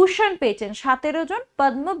পদ্মভূষণ পেয়েছেন, 17 জন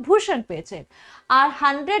পদ্মভূষণ পেয়েছেন, আর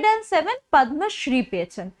 107 পদ্মশ্রী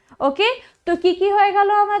পেয়েছেন। ওকে তো কি কি হয়ে গেল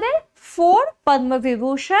আমাদের? 4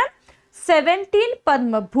 পদ্মবিভূষণ, 17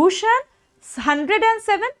 পদ্মভূষণ,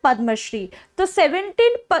 107 পদ্মশ্রী। তো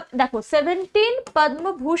 17 দেখো 17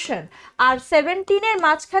 পদ্মভূষণ আর 17 এর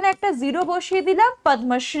মাঝখানে একটা 0 বসিয়ে দিলাম,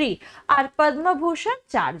 পদ্মশ্রী আর পদ্মভূষণ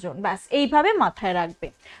 4 জন। ব্যাস এইভাবে মাথায় রাখবে।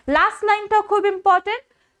 লাস্ট লাইনটা খুব important,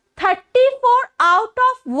 34 out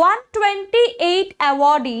of 128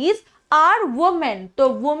 awardees R women. তো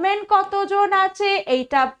ওমেন কতজন আছে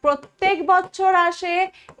এইটা প্রত্যেক বছর আসে,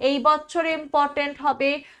 এই বছর ইম্পর্টেন্ট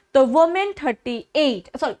হবে। তো ওমেন 38,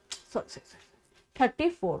 সরি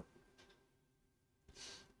 34,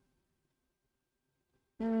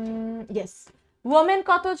 ইয়েস ওমেন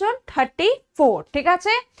কতজন? 34, ঠিক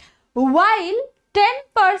আছে। while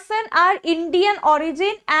 10% R Indian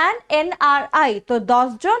origin and NRI, তো 10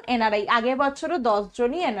 জন এনআরআই, আগের বছরও 10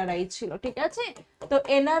 জনই এনআরআই ছিল, ঠিক আছে? তো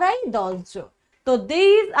এনআরআই 10 জন। তো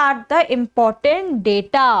this are the important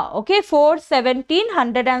data. Okay 4, 17,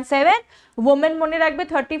 107, women মনে রাখবে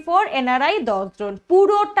 34, এনআরআই 10 জন,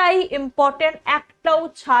 পুরোটাই ইম্পর্টেন্ট, একটাও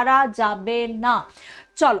ছাড়া যাবে না।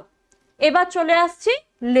 চলো এবার চলে আসছি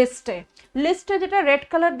লিস্টে। লিস্টে যেটা রেড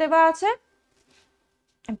কালার দেওয়া আছে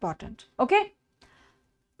ইম্পর্টেন্ট। ওকে,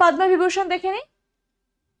 পদ্মবিভূষণ দেখে নি।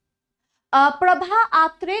 প্রভা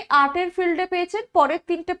আত্রে আর্টের ফিল্ডে পেয়েছেন, পরের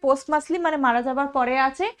তিনটে পোস্ট মাসলি মানে মারা যাবার পরে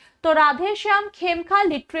আছে। তো রাধে শ্যাম খেমখা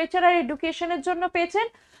লিটারেচার আর এডুকেশনের জন্য পেয়েছেন।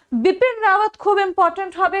 বিপিন রাওয়াত খুব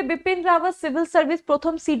ইম্পর্টেন্ট হবে, বিপিন রাওয়াত সিভিল সার্ভিস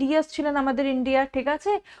প্রথম সিডিএস ছিলেন আমাদের ইন্ডিয়ার, ঠিক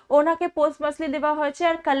আছে, ওনাকে পোস্ট মাসলি দেওয়া হয়েছে।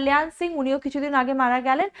 আর কল্যাণ সিং উনিও কিছুদিন আগে মারা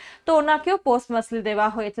গেলেন, তো ওনাকেও পোস্ট মাসলি দেওয়া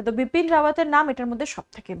হয়েছে। তো বিপিন রাওয়াতের নাম এটার মধ্যে সব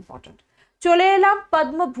থেকে ইম্পর্টেন্ট। চলে এলাম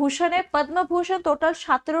পদ্মভূষণে। পদ্মভূষণ টোটাল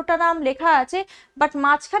 17টা নাম লেখা আছে, বাট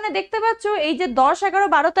মাঝখানে দেখতে পাচ্ছ এই যে 10, 11,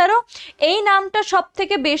 12, 13 এই নামটা সব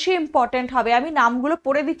থেকে বেশি ইম্পর্টেন্ট হবে। আমি নামগুলো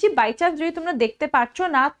পড়ে দিচ্ছি, বাই চান্স যদি তোমরা দেখতে পাচ্ছ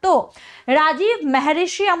না তো। রাজীব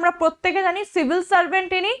মেহরিষি আমরা প্রত্যেকে জানি সিভিল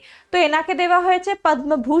সার্ভেন্ট ইনি, তো এনাকে দেওয়া হয়েছে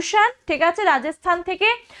পদ্মভূষণ, ঠিক আছে, রাজস্থান থেকে।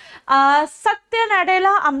 সত্য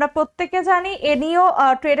নাডেলা আমরা প্রত্যেকে জানি, এনিও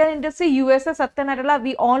ট্রেড অ্যান্ড ইন্ডাস্ট্রি ইউএসএ, সত্য Nadella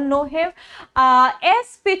we all know him. S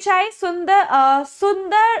Pichai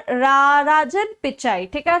সুন্দর রাজন পিচাই,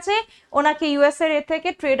 ঠিক আছে, ওনাকে ইউএসএ থেকে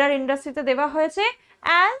ট্রেডার ইন্ডাস্ট্রিতে দেওয়া হয়েছে।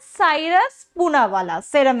 And Cyrus Poonawalla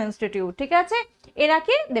Serum Institute, ঠিক আছে,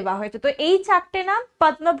 এনাকে দেওয়া হয়েছে। তো এই 4টে নাম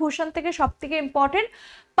পদ্মভূষণ থেকে সব থেকে ইম্পর্টেন্ট।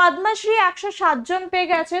 পদ্মশ্রী 107 জন পেয়ে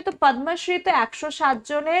গেছে, তো পদ্মশ্রীতে 107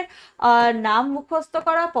 জনের নাম মুখস্থ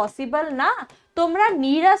করা পসিবল না। তোমরা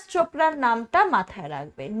নীরজ চোপড়ার নামটা মাথায়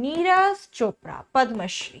রাখবে, নীরজ চোপড়া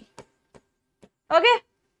পদ্মশ্রী। ওকে,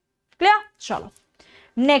 ক্লিয়ার? চলো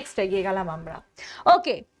নেক্সট এগিয়ে গেলাম আমরা।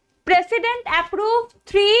 ওকে, president approve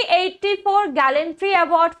 384 gallantry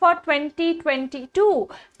award for 2022।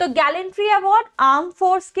 তো গ্যালেন্ট্রি অ্যাওয়ার্ড আর্ম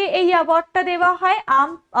ফোর্সকে এই অ্যাওয়ার্ডটা দেওয়া হয়,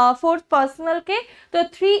 আর্ম ফোর্স পার্সোনালকে। তো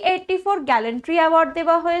 384 গ্যালেন্ট্রি অ্যাওয়ার্ড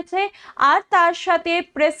দেওয়া হয়েছে। আর তার সাথে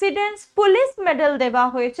প্রেসিডেন্টস পুলিশ মেডেল দেওয়া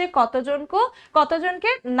হয়েছে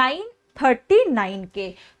কতজনকে 939কে।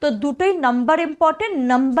 তো দুটোই নাম্বার ইম্পর্টেন্ট,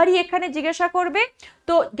 নাম্বারই এখানে জিজ্ঞাসা করবে।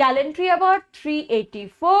 তো gallantry award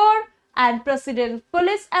 384 and President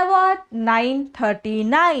Police Award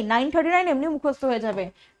 939। 939 এমনি মুখস্থ হয়ে যাবে,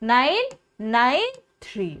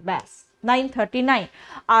 993, ব্যাস 939।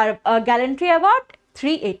 আর গ্যালেন্ট্রি অ্যাওয়ার্ড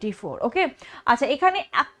 384। ওকে, আচ্ছা, এখানে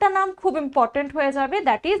একটা নাম খুব ইম্পর্টেন্ট হয়ে যাবে,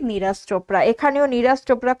 দ্যাট ইজ নীরজ চোপড়া। এখানেও নীরজ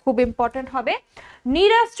চোপড়া খুব ইম্পর্টেন্ট হবে।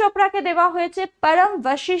 নীরজ চোপড়াকে দেওয়া হয়েছে পরম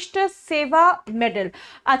বশিষ্ঠ সেবা মেডেল।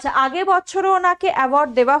 আচ্ছা, আগে বছরও ওনাকে অ্যাওয়ার্ড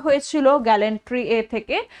দেওয়া হয়েছিল গ্যালেন্ট্রি এ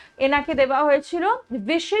থেকে, এনাকে দেওয়া হয়েছিল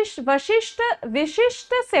বিশিষ্ট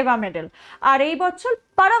সেবা মেডেল, আর এই বছর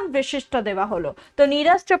পরম বিশিষ্ট দেওয়া হলো। তো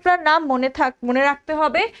নীরজ চোপড়ার নাম মনে রাখতে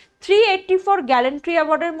হবে। 384 গ্যালেন্ট্রি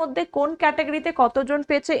অ্যাওয়ার্ডের মধ্যে কোন ক্যাটাগরিতে কতজন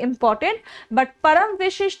পেয়েছে ইম্পর্টেন্ট, বাট পরম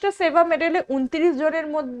বিশিষ্ট সেবা মেডেলে 29 জনের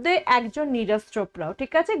মধ্যে একজন নীরজ চোপড়াও,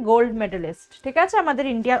 ঠিক আছে, গোল্ড মেডেলিস্ট, ঠিক আছে, আমাদের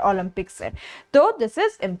ইন্ডিয়ার অলিম্পিক্সের। তো দিস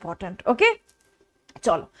ইজ ইম্পর্টেন্ট। ওকে,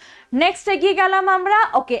 চলো নেক্সট এগিয়ে গেলাম আমরা।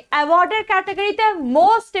 ওকে, অ্যাওয়ার্ডের ক্যাটাগরিতে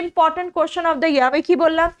most important question of the year. আমি কি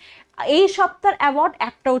বললাম, এই সপ্তাহের অ্যাওয়ার্ড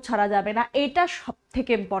একটাও ছাড়া যাবে না, এটা সব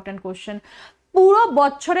থেকে ইম্পর্টেন্ট কোশ্চেন। পুরো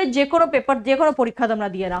বছরের যে কোনো পেপার, যে কোনো পরীক্ষা তোমরা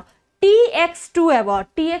দিয়ে নাও। TX2 অ্যাওয়ার্ড,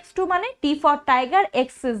 TX2 মানে T for tiger,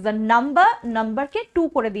 x is the নাম্বারকে 2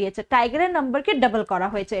 করে দিয়েছে, টাইগারের নাম্বারকে ডাবল করা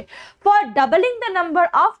হয়েছে। For doubling the number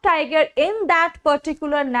of tiger in that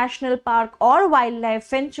particular national park or wild life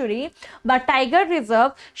century বা টাইগার রিজার্ভ,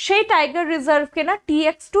 সেই টাইগার রিজার্ভকে না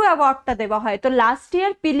TX2 অ্যাওয়ার্ডটা দেওয়া হয়। তো লাস্ট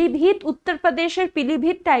ইয়ার পিলিভিট, উত্তরপ্রদেশের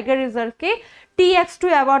পিলিভিট টাইগার রিজার্ভকে TX2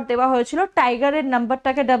 অ্যাওয়ার্ড দেওয়া হয়েছিল টাইগারের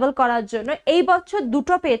নাম্বারটাকে ডাবল করার জন্য। এই বছর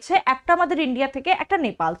দুটো পেয়েছে, একটা আমাদের ইন্ডিয়া থেকে, একটা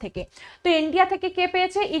নেপাল থেকে। তো ইন্ডিয়া থেকে কে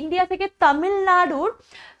পেয়েছে, ইন্ডিয়া থেকে তামিলনাড়ুর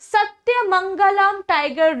সত্যমঙ্গলম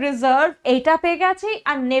টাইগার রিজার্ভ এইটা পেয়ে গেছে।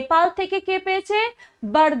 আর নেপাল থেকে কে পেয়েছে,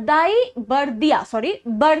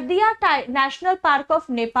 বর্দিয়া ন্যাশনাল পার্ক অফ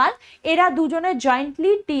নেপাল, এরা দুজনে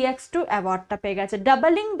জয়েন্টলি TX2 অ্যাওয়ার্ডটা পেয়ে গেছে,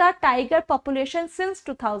 doubling the tiger population since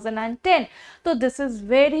 2010। তো this is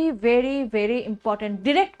very very very important,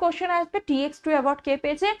 direct question আসবে TX2 অ্যাওয়ার্ড কে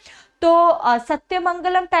পেয়েছে। তো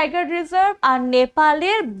সত্যমঙ্গলম টাইগার রিজার্ভ আর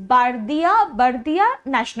নেপালের বর্দিয়া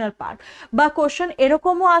ন্যাশনাল পার্ক। বা কোশ্চেন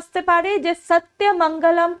এরকমও আসতে পারে যে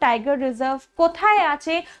সত্যমঙ্গলম টাইগার রিজার্ভ কোথায়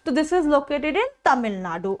আছে, তো this is located in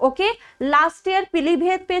Tamil Nadu. Okay, last year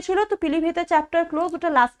পিলিভেত পেয়েছিল, তো পিলিভেতের চ্যাপ্টার ক্লোজ, ওটা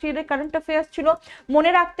লাস্ট ইয়ারের কারেন্ট অ্যাফেয়ার্স ছিল, মনে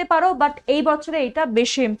রাখতে পারো, বাট এই বছরে এটা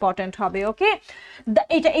বেশি ইম্পর্টেন্ট হবে। ওকে,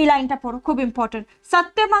 এই লাইনটা পড়ো, খুব important.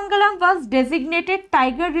 সত্যমঙ্গলম was designated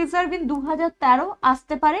tiger reserve in 2013,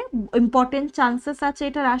 আসতে পারে, ইম্পর্টেন্ট চান্সেস আছে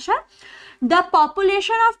এটার আসা। The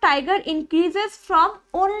population of tiger increases from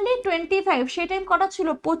only 25, সেই টাইম কটা ছিল,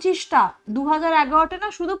 25টা, 2011তে না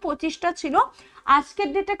শুধু 25টা ছিল, আজকের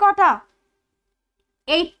ডেটে কটা,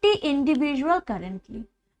 80 ইন্ডিভিজুয়াল কারেন্টলি,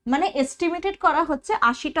 মানে এস্টিমেটেড করা হচ্ছে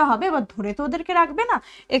 80টা হবে। এবার ধরে তো ওদেরকে রাখবে না,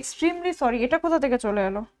 এক্সট্রিমলি সরি, এটা কোথা থেকে চলে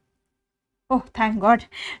এলো, ওহ থ্যাংক গড,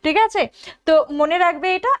 ঠিক আছে। তো মনে রাখবে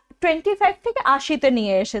এটা 25 থেকে 80-তে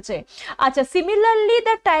নিয়ে এসেছে। আচ্ছা, similarly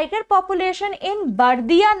the tiger population in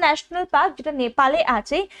বারদিয়া national park, যেটা নেপালে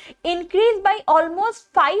আছে, increase by almost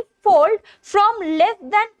 5-fold from less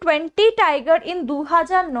than 20 tiger in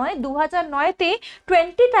 2009। 2009-তে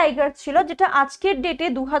 20 tiger ছিল, যেটা আজকের ডেটে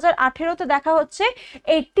 2018-তে দেখা হচ্ছে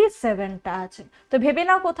 87টা আছে। তো ভেবে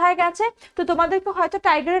নাও কোথায় গেছে। তো তোমাদেরকে হয়তো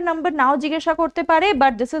টাইগারের নাম্বার নাও জিজ্ঞাসা করতে পারে,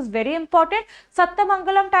 but this is very important.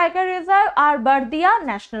 সত্যমঙ্গলম tiger reserve R বারদিয়া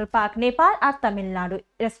national park, Nepal R Tamil Nadu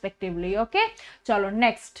respectively. ওকে, চলো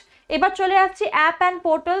নেক্সট। এবার চলে যাচ্ছি অ্যাপ অ্যান্ড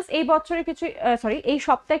পোর্টালস। এই বছরে কিছু এই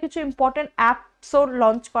সপ্তাহে কিছু ইম্পর্টেন্ট অ্যাপসও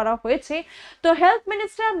লঞ্চ করা হয়েছে। তো হেলথ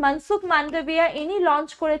মিনিস্টার মনসুখ মান্ডভিয়া ইনি লঞ্চ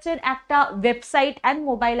করেছেন একটা ওয়েবসাইট অ্যান্ড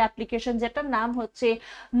মোবাইল অ্যাপ্লিকেশন, যেটার নাম হচ্ছে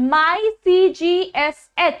মাই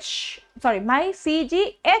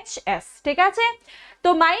সিজিএইচএস, ঠিক আছে। তো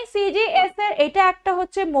মাই সিজিএস এর এটা একটা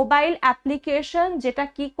হচ্ছে মোবাইল অ্যাপ্লিকেশন, যেটা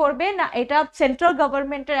কি করবে না, এটা সেন্ট্রাল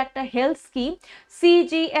গভর্নমেন্টের একটা হেলথ স্কিম,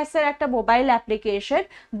 সিজিএস এর একটা mobile application.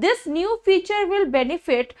 This new feature will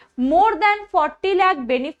benefit more than 40 lakh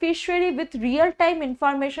beneficiary with real-time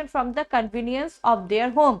information from the convenience of their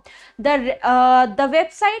home. The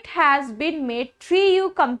website has been made 3U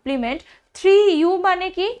complement। 3U মানে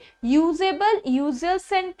কি, usable, user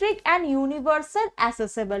centric and universal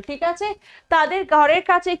অ্যাসেসেবল, ঠিক আছে। তাদের ঘরের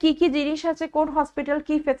কাছে কি কি জিনিস আছে, কোন হসপিটাল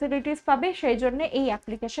কি ফ্যাসিলিটিস পাবে, সেই জন্য এই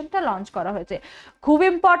অ্যাপ্লিকেশনটা লঞ্চ করা হয়েছে। খুব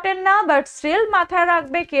ইম্পর্টেন্ট না, বাট স্টিল মাথায়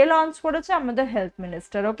রাখবে কে লঞ্চ করেছে, আমাদের হেলথ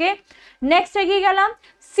মিনিস্টার। ওকে, নেক্সট এগিয়ে গেলাম।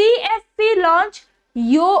 সিএসসি লঞ্চ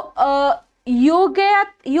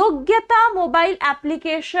योग्यता mobile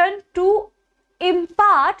application to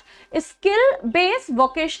impart skill based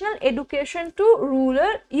vocational education to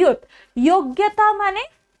rural youth। যোগ্যতা মানে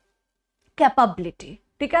ক্যাপাবিলিটি,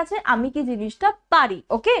 ঠিক আছে, আমি কি জিনিসটা পারি।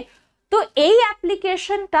 ওকে, তো এই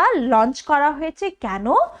অ্যাপ্লিকেশনটা লঞ্চ করা হয়েছে কেন,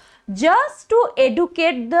 just two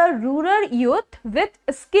educate the rural youth with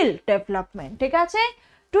skill development, ঠিক আছে,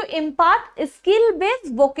 two impart skill based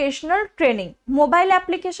vocational training. Mobile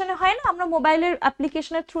অ্যাপ্লিকেশনে হয় না, আমরা মোবাইলের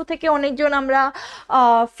অ্যাপ্লিকেশনের থ্রু থেকে অনেকজন আমরা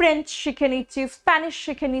ফ্রেঞ্চ শিখে নিচ্ছি, স্প্যানিশ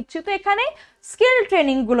শিখে নিচ্ছি। তো এখানে স্কিল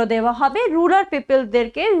ট্রেনিং গুলো দেওয়া হবে রুরাল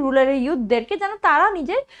পিপলদেরকে, রুরাল ইউথদেরকে, যেন তারা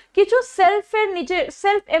নিজের কিছু নিজের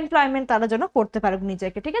সেলফ এমপ্লয়মেন্ট তারা যেন করতে পারুক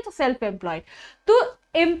নিজেকে, ঠিক আছে, সেলফ এমপ্লয়েড। তো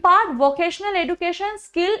impart vocational education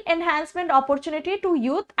skill enhancement opportunity to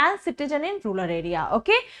youth and citizen in rural area,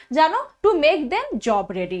 okay, জানো, to make them job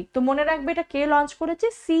ready। তো মনে রাখবে এটা কে লঞ্চ করেছে,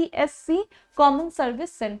 সিএসসি কমন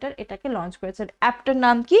সার্ভিস সেন্টার এটাকে লঞ্চ করেছে। অ্যাপটার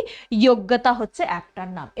নাম কি, যোগ্যতা হচ্ছে অ্যাপটার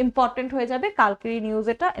নাম, ইম্পর্টেন্ট হয়ে যাবে, কালকের নিউজ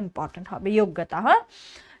এটা ইম্পর্টেন্ট হবে, যোগ্যতা। হ্যাঁ,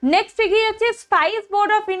 নেক্সট এগিয়ে যাচ্ছে। Spice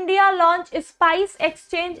board of India launch spice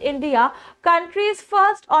exchange India, countries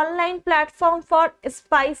first online platform for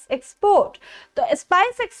spice export. তো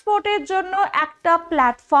স্পাইস এক্সপোর্টের জন্য একটা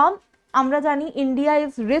প্ল্যাটফর্ম, আমরা জানি India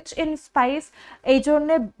is rich in spice, এই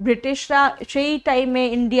জন্যে ব্রিটিশরা সেই টাইমে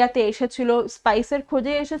ইন্ডিয়াতে এসেছিল, স্পাইসের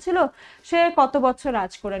খোঁজে এসেছিল, সে কত বছর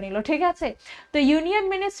রাজ করে নিল, ঠিক আছে। তো union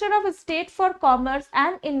minister of state for commerce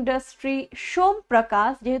and industry সোম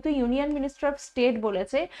প্রকাশ, যেহেতু ইউনিয়ন মিনিস্টার অফ স্টেট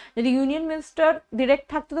বলেছে, যদি ইউনিয়ন মিনিস্টার ডিরেক্ট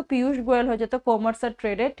থাকতো তো পীয়ূষ গোয়েল হয়ে যেত, কমার্স আর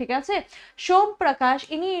ট্রেডের, ঠিক আছে। সোম প্রকাশ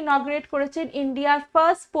ইনি ইনগ্রেট করেছেন ইন্ডিয়ার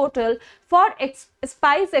first portal for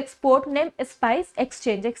spice export, name spice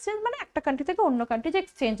exchange. Exchange মানে একটা কান্ট্রি থেকে অন্য কান্ট্রি যে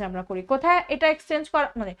এক্সচেঞ্জ আমরা করি। কোথায় এটা এক্সচেঞ্জ করা,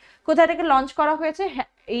 মানে কোথায় থেকে লঞ্চ করা হয়েছে,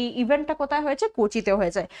 এই ইভেন্টটা কোথায় হয়েছে, কোচিতে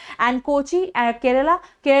হয়েছে। And Kochi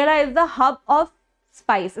Kerala is the hub of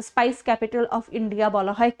spice capital of India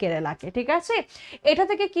বলা হয় কেরালাকে, ঠিক আছে। এটা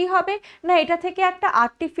থেকে কি হবে না, এটা থেকে একটা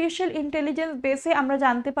আর্টিফিশিয়াল ইন্টেলিজেন্স বেসে আমরা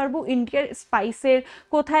জানতে পারবো ইন্ডিয়ার স্পাইসের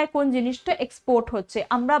কোথায় কোন জিনিসটা এক্সপোর্ট হচ্ছে,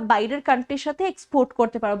 আমরা বাইরের কান্ট্রির সাথে এক্সপোর্ট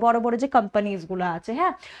করতে পারবো, বড় বড় যে কোম্পানিজগুলো আছে।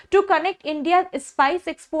 হ্যাঁ, টু কানেক্ট ইন্ডিয়ার spice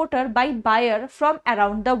exporter by buyer from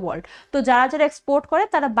around the world. তো যারা যারা এক্সপোর্ট করে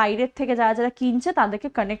তারা বাইরের থেকে যারা যারা কিনছে তাদেরকে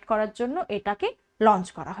কানেক্ট করার জন্য এটাকে লঞ্চ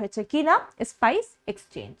করা হয়েছে। কি নাম, spice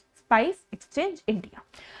exchange, spice exchange India.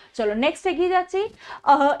 চলো নেক্সট এগিয়ে যাচ্ছি,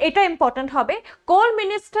 এটা ইম্পর্টেন্ট হবে। কোল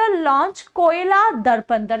মিনিস্টার লঞ্চ কোয়লা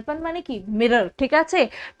দর্পণ, দর্পণ মানে কি, মিরর, ঠিক আছে,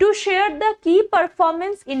 টু শেয়ার দ্য কি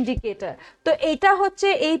পারফরমেন্স ইন্ডিকেটর। তো এটা হচ্ছে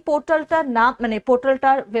এই পোর্টালটার নাম, মানে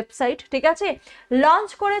পোর্টালটার ওয়েবসাইট, ঠিক আছে, লঞ্চ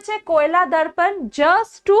করেছে কোয়লা দর্পণ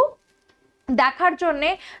জাস্ট টু দেখার জন্য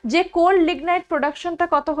যে কোল লিগনাইট প্রোডাকশনটা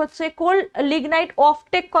কত হচ্ছে, কোল লিগনাইট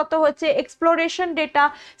অফটেক কত হচ্ছে, exploration data,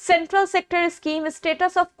 central sector scheme,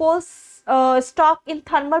 status of coal stock in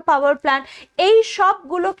thermal power plant, এই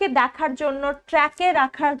সবগুলোকে দেখার জন্য, ট্র্যাকে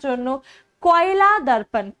রাখার জন্য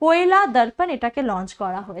কোয়লা দর্পণ এটাকে লঞ্চ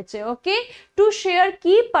করা হয়েছে। ওকে, টু শেয়ার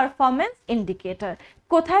কি পারফরমেন্স ইন্ডিকেটর,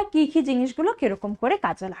 কোথায় কি কি জিনিসগুলো কিরকম করে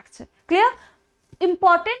কাজে লাগছে। ক্লিয়ার?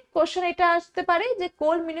 ইম্পর্টেন্ট কোশ্চেন এটা আসতে পারে যে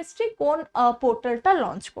কোল মিনিস্ট্রি কোন পোর্টালটা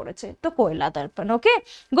লঞ্চ করেছে, তো কয়লা দর্পণ। ওকে,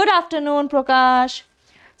 গুড আফটারনুন প্রকাশ।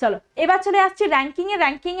 চলো এবার চলে আসছি র্যাঙ্কিং এ।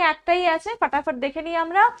 র্যাঙ্কিং এ একটাই আছে, ফটাফট দেখে নিই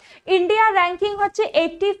আমরা। ইন্ডিয়ার র্যাঙ্কিং হচ্ছে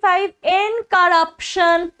 85 in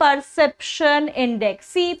corruption perception index,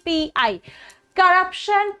 CPI,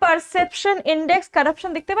 corruption perception index. Corruption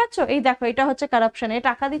দেখতে পাচ্ছ, এই দেখো এটা হচ্ছে কারাপশন, এ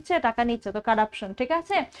টাকা দিচ্ছে টাকা নিচ্ছে, তো কারাপশন, ঠিক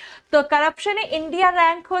আছে। তো কারাপশনে ইন্ডিয়া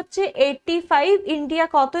র্যাঙ্ক হচ্ছে 85। ইন্ডিয়া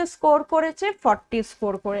কত স্কোর করেছে? 40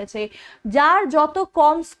 স্কোর করেছে। যার যত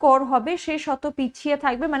কম স্কোর হবে সে তত পিছিয়ে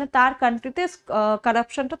থাকবে, মানে তার কান্ট্রিতে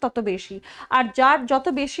কারাপশনটা তত বেশি, আর যার যত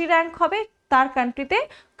বেশি র্যাঙ্ক হবে তার কান্ট্রিতে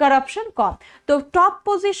কারাপশন কম। তো টপ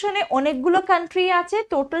পজিশনে অনেকগুলো কান্ট্রি আছে,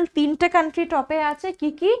 টোটাল 3টে কান্ট্রি টপে আছে। কি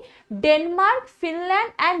কি? Denmark,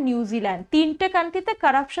 Finland and New Zealand. 3টে কান্ট্রিতে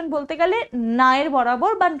কারাপশন বলতে গেলে নায়ের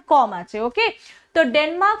বরাবর বা কম আছে। ওকে, তো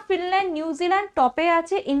ডেনমার্ক, ফিনল্যান্ড, নিউজিল্যান্ড টপে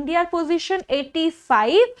আছে। ইন্ডিয়ার পজিশন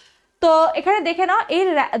 85। তো এখানে দেখে নাও, এই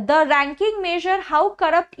the ranking measure how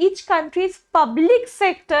corrupt each countries public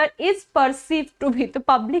sector is perceive two B. তো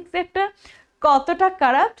পাবলিক সেক্টর কতটা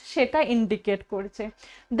কারাপ্ট সেটা ইন্ডিকেট করছে।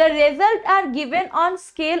 The result are given on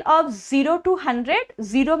scale of 0 to 100।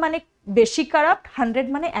 0 মানে বেশি কারাপ্ট, 100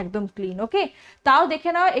 মানে একদম ক্লিন। ওকে, তাও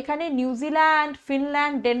দেখে নাও এখানে নিউজিল্যান্ড,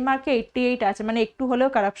 ফিনল্যান্ড, ডেনমার্কে 88 আছে, মানে একটু হলেও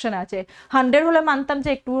কারাপশন আছে। 100 হলে মানতাম যে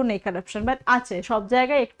একটুও নেই কারাপশন, বাট আছে, সব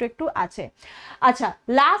জায়গায় একটু একটু আছে। আচ্ছা,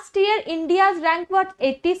 last year India's rank watt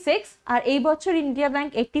 86, আর এই বছর ইন্ডিয়ার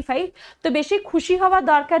র্যাঙ্ক 85। তো বেশি খুশি হওয়ার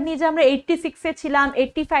দরকার নেই যে আমরা 86-এ ছিলাম,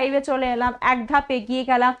 85-এ চলে এলাম, এক ধাপ এগিয়ে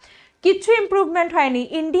গেলাম, কিছু ইমপ্রুভমেন্ট হয়নি।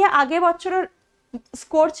 ইন্ডিয়া আগে বছরের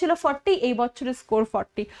স্কোর ছিল 40, এই বছরের স্কোর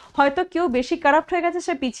 40। হয়তো কেউ বেশি কারাপ্ট হয়ে গেছে,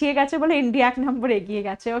 সে পিছিয়ে গেছে বলে ইন্ডিয়া 1 নম্বর এগিয়ে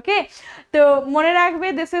গেছে। ওকে, তো মনে রাখবে,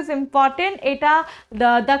 দিস ইজ ইম্পর্টেন্ট। এটা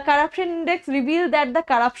the corruption index reveal that the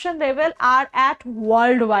corruption level R at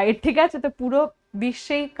world wide, ঠিক আছে। তো পুরো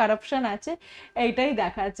বিশ্বেই কারাপশন আছে, এইটাই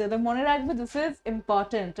দেখাচ্ছে, তো মনে রাখবে দিস ইজ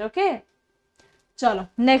ইম্পর্টেন্ট। ওকে, চলো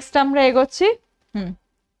নেক্সট আমরা এগোচ্ছি।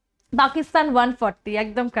 পাকিস্তান 140,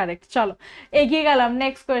 একদম কারেক্ট। চলো এগিয়ে গেলাম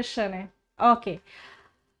নেক্সট কোয়েশ্চেনে। ওকে,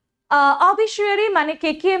 অবিশুয়ারি মানে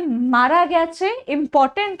কে কে মারা গেছে,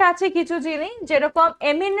 ইম্পর্টেন্ট আছে কিছু জিনিস, যেরকম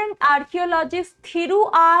এমিনেন্ট আর্কিওলজিস্ট থিরু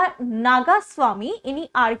আর নাগাস্বামী, ইনি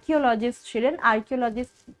আর্কিওলজিস্ট ছিলেন।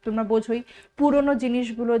 আর্কিওলজিস্ট তোমরা বোঝোই, পুরনো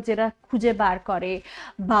জিনিসগুলো যারা খুঁজে বার করে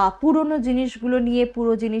বা পুরনো জিনিসগুলো নিয়ে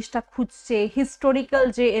পুরো জিনিসটা খুঁজছে, হিস্টোরিক্যাল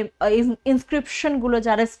যে ইনস্ক্রিপশনগুলো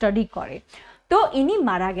যারা স্টাডি করে, তো ইনি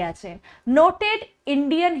মারা গেছেন। Noted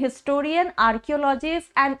Indian historian, archaeologist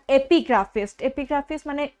and এপিগ্রাফিস্ট। এপিগ্রাফিস্ট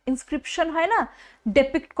মানে ইনস্ক্রিপশন হয় না,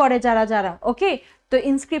 ডেপিক্ট করে যারা যারা। ওকে, তো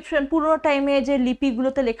ইনস্ক্রিপশন পুরো টাইমে যে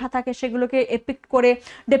লিপিগুলোতে লেখা থাকে সেগুলোকে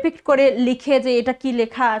ডেপিক্ট করে লিখে যে এটা কি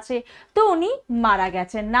লেখা আছে, তো উনি মারা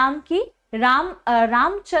গেছেন। নাম কি?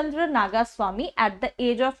 Ramchandra নাগাস্বামী। At the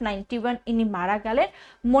age of 91 ইনি মারা গেলেন।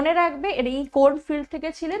 মনে রাখবে ইনি কোন ফিল্ড থেকে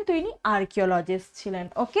ছিলেন? তো ইনি আর্কিওলজিস্ট ছিলেন।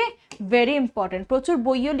 ওকে, ভেরি ইম্পর্টেন্ট। প্রচুর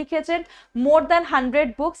বইও লিখেছেন, more than 100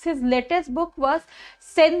 books. His latest বুক ওয়াজ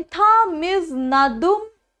সেন্থামিজনাদুম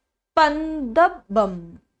পান্দাবম।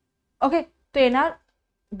 ওকে, তো এনার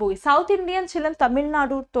বই, সাউথ ইন্ডিয়ান ছিলেন,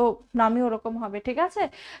 তামিলনাড়ুর, তো নামই ওরকম হবে, ঠিক আছে।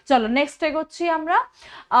 চলো নেক্সট এগোচ্ছি আমরা।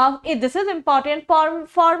 This is important.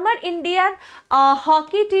 Former Indian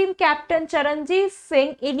hockey team captain Charanjit Singh,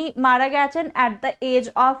 ইনি মারা গেছেন অ্যাট দ্য এজ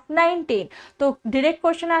অফ 19। তো ডিরেক্ট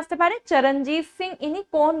কোশ্চেন আসতে পারে, চরণজিৎ সিং ইনি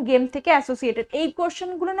কোন গেম থেকে অ্যাসোসিয়েটেড? এই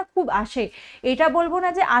কোশ্চেনগুলো না খুব আসে, এটা বলবো না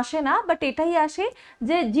যে আসে না, বাট এটাই আসে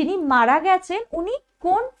যে যিনি মারা গেছেন উনি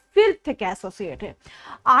কোন ফিল্ড থেকে অ্যাসোসিয়েটেড।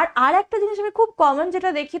 আর একটা জিনিস আমি খুব কমন যেটা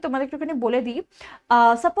দেখি, তোমাদের একটুখানি বলে দিই।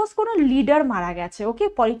 সাপোজ কোনো লিডার মারা গেছে, ওকে,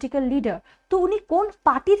 পলিটিক্যাল লিডার, তো উনি কোন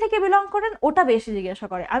পার্টি থেকে বিলং করেন ওটা বেশি জিজ্ঞাসা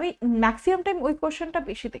করে। আমি ম্যাক্সিমাম টাইম ওই কোশ্চেনটা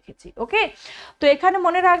বেশি দেখেছি। ওকে, তো এখানে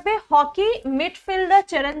মনে রাখবে hockey midfielder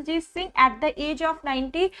Charanjit Singh at the age of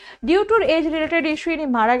 90 due to age related issue ইনি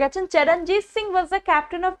মারা গেছেন। Charanjit Singh was the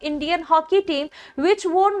captain of Indian hockey team which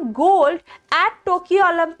won gold at Tokyo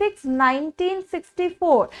Olympics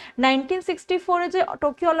 1964। 1964 এ যে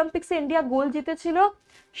টোকিও অলিম্পিক্সে ইন্ডিয়া গোল্ড জিতেছিল,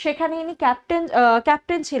 সেখানে ইনি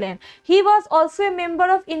ক্যাপ্টেন ছিলেন। হি was also a member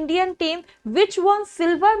of Indian team which won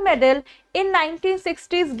silver medal in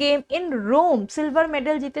 1960s game in Rome. Silver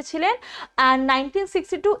medal জিতেছিলেন। And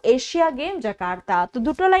 1962 Asia game Jakarta. তো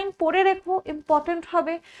দুটো line পড়ে রেখো, ইম্পর্টেন্ট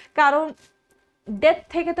হবে, কারণ ডেথ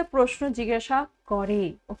থেকে তো প্রশ্ন জিজ্ঞাসা করে।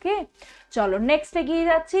 ওকে, চলো নেক্সট এগিয়ে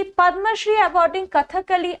যাচ্ছি। পদ্মশ্রী অ্যাওয়ার্ডিং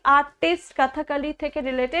কথাকলি আর্টিস্ট, কথাকলি থেকে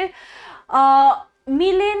রিলেটেড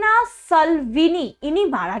মিলেনা সালভিনি, ইনি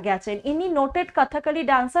মারা গেছেন। ইনি নোটেড কথাকলি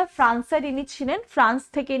ডান্সার, ফ্রান্সের ইনি ছিলেন, ফ্রান্স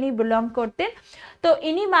থেকে ইনি বিলং করতেন। তো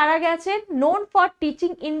ইনি মারা গেছেন। Known for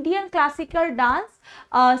teaching Indian classical dance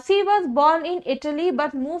she was born in Italy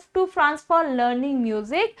but moved to France for learning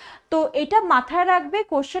music. তো এটা মাথায় রাখবে,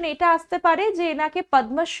 কোশ্চেন এটা আসতে পারে যে এনাকে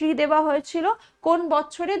পদ্মশ্রী দেওয়া হয়েছিল কোন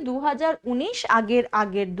বছরে, 2019, আগের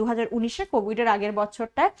 2019-এ কোভিডের আগের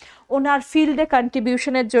বছরটায় ওনার ফিল্ডে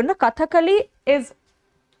কন্ট্রিবিউশনের জন্য। Kathakali is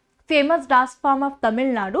famous dance form of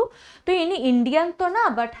Tamil Nadu. তো ইনি ইন্ডিয়ান তো না,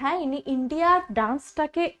 বাট হ্যাঁ ইনি ইন্ডিয়ার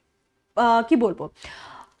ডান্সটাকে কি বলবো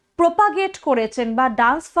প্রোপাগেট করেছেন বা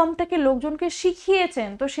ডান্স ফর্মটাকে লোকজনকে শিখিয়েছেন,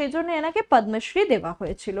 তো সেই জন্য এনাকে পদ্মশ্রী দেওয়া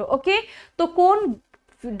হয়েছিল। ওকে, তো কোন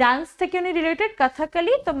ডান্স থেকে উনি রিলেটেড?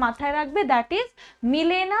 কথাকলি। তো মাথায় রাখবে that is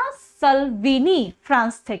Milena Salvini,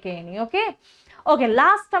 France থেকে ইনি। ওকে ওকে,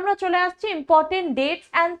 লাস্ট আমরা চলে আসছি ইম্পর্টেন্ট ডেটস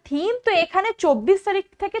অ্যান্ড থিম। তো এখানে 24 তারিখ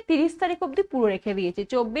থেকে 30 তারিখ অবধি পুরো রেখে দিয়েছি,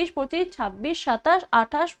 24, 25, 26, 27,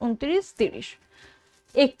 28, 29, 30।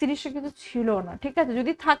 31-এ কিন্তু ছিল না, ঠিক আছে,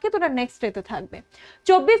 যদি থাকে তো নেক্সট ডেতে থাকবে।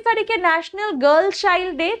 24 তারিখে national girl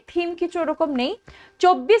child day, theme কিছু ওরকম নেই।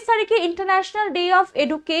 24 তারিখে international day of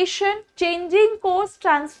education, changing course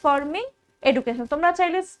transforming education. তোমরা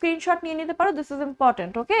চাইলে স্ক্রিনশট নিয়ে নিতে পারো, দিস ইজ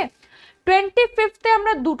ইম্পর্টেন্ট। ওকে, 25-এ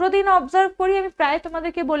আমরা দুটো দিন অবজার্ভ করি, আমি প্রায়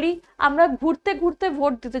তোমাদেরকে বলি আমরা ঘুরতে ঘুরতে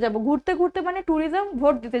ভোট দিতে যাব, ঘুরতে ঘুরতে মানে ট্যুরিজম,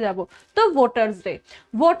 ভোট দিতে যাব। তো voters day,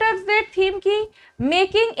 voters day theme কি?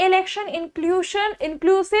 Making election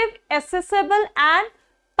inclusive, অ্যাসেসেবল and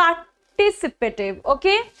participative.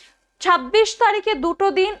 ওকে, 26 তারিখে দুটো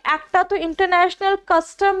দিন, একটা তো international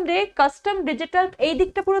custom day, custom digital, এই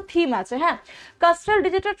দিকটা পুরো থিম আছে। হ্যাঁ, কাস্টাল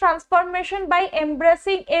digital transformation by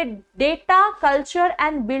embarrassing A data culture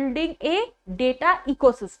and building A data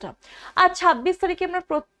ecosystem. আর 26 তারিখে আমরা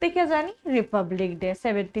প্রত্যেকে জানি Republic day,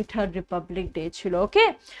 73rd Republic day ছিল। ওকে,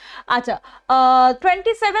 আচ্ছা,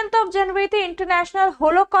 27th অফ জানুয়ারিতে international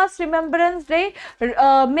হোলোকস্ট remembrance day,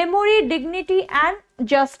 memory, dignity and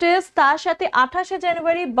justice. তার সাথে 28শে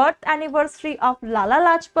জানুয়ারি birth anniversary of Lala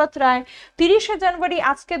Lajpat Rai. 30শে জানুয়ারি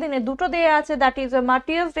আজকে দিনে দুটো ডে আছে, দ্যাট ইজ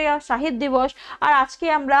মার্টিয়ার্স ডে আর শাহিদ দিবস। আর আজকে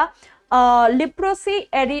আমরা লিপ্রোসি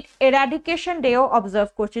এরাডিকেশন ডেও অবজার্ভ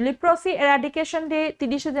করছি। লিপ্রোসি এরাডিকেশন ডে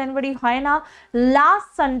 30শে জানুয়ারি হয় না, লাস্ট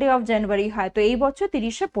সানডে অফ জানুয়ারি হয়, তো এই বছর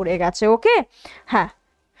 30শে পড়ে গেছে। ওকে, হ্যাঁ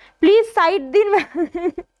প্লিজ সাইড দিন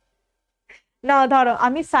না, ধরো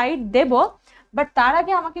আমি সাইড দেব, বাট তার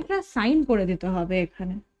আগে আমাকে একটা সাইন করে দিতে হবে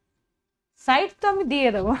এখানে। সাইড তো আমি দিয়ে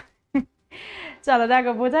দেবো। চলো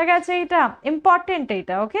দেখো, বোঝা গেছে, এটা ইম্পর্টেন্ট,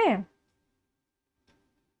 এইটা। ওকে,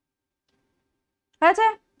 আচ্ছা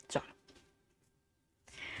চলো,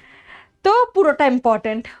 তো পুরোটা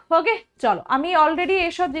ইম্পর্টেন্ট। ওকে, চলো আমি অলরেডি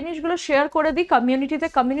এইসব জিনিসগুলো শেয়ার করে দিই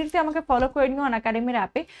কমিউনিটিতে আমাকে ফলো করে নিও আনএকাডেমির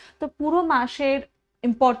অ্যাপে। তো পুরো মাসের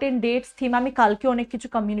ইম্পর্টেন্ট ডেটস, থিম আমি কালকে অনেক কিছু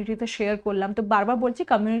কমিউনিটিতে শেয়ার করলাম, তো বারবার বলছি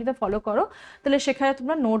কমিউনিটিতে ফলো করো, তাহলে সেখানে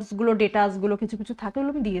তোমরা নোটসগুলো, ডেটাসগুলো কিছু কিছু থাকে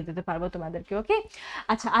ওগুলো আমি দিয়ে দিতে পারবো তোমাদেরকে। ওকে,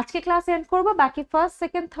 আচ্ছা আজকে ক্লাস এন্ড করবো, বাকি ফার্স্ট,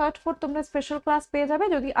 সেকেন্ড, থার্ড, ফোর্থ তোমরা স্পেশাল ক্লাস পেয়ে যাবে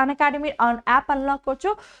যদি আনএকাডেমির অ্যাপ আনলক করছো।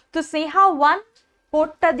 তো স্নেহা 1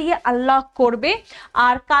 কোডটা দিয়ে আনলক করবে।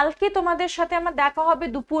 আর কালকে তোমাদের সাথে আমার দেখা হবে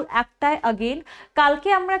দুপুর 1টায় अगेन। কালকে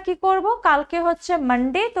আমরা কি করব? কালকে হচ্ছে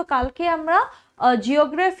মানডে, তো কালকে আমরা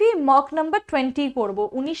জিওগ্রাফি মক নাম্বার 20 করব।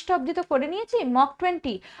 19টা অবধি তো করে নিয়েছি, মক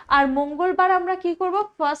 20। আর মঙ্গলবার আমরা কি করব?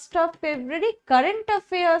 1st of February current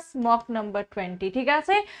affairs mock number 20। ঠিক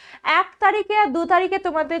আছে, 1 তারিখে আর 2 তারিখে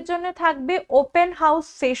তোমাদের জন্য থাকবে open house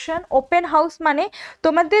session. Open house মানে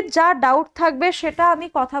তোমাদের যা ডাউট থাকবে সেটা আমি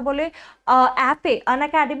কথা বলে অ্যাপে,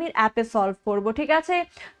 আনএকাডেমির অ্যাপে সলভ করব। ঠিক আছে,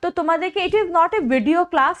 তো তোমাদেরকে it is not a video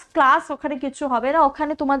class, ওখানে কিছু হবে না।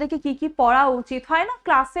 ওখানে তোমাদেরকে কি কি পড়া উচিত হয় না,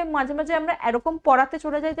 ক্লাসে মাঝে মাঝে আমরা এরকম পড়াতে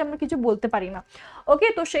চলে যাই যে আমরা কিছু বলতে পারি না। ওকে,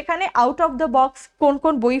 তো সেখানে আউট অফ দ্য বক্স কোন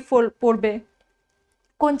কোন বই পড়বে,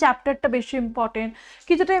 কোন চ্যাপ্টারটা বেশি ইম্পর্টেন্ট,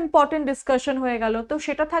 কিছুটা ইম্পর্টেন্ট ডিসকাশন হয়ে গেল, তো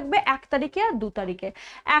সেটা থাকবে 1 তারিখে আর 2 তারিখে।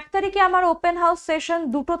 1 তারিখে আমার ওপেন হাউস সেশন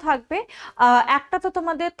দুটো থাকবে। একটা তো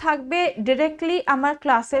তোমাদের থাকবে ডিরেক্টলি আমার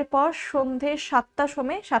ক্লাসের পর সন্ধে 7টার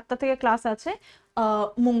সময়, 7টা থেকে ক্লাস আছে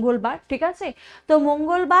মঙ্গলবার। ঠিক আছে, তো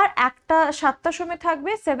মঙ্গলবার 7টার সময়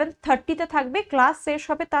থাকবে, 7:30-তে থাকবে, ক্লাস শেষ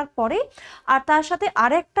হবে তারপরে। আর তার সাথে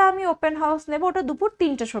আরেকটা আমি ওপেন হাউস নেব, ওটা দুপুর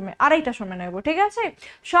 3টার সময়, 2:30টার সময় নেব। ঠিক আছে,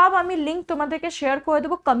 সব আমি লিঙ্ক তোমাদেরকে শেয়ার করে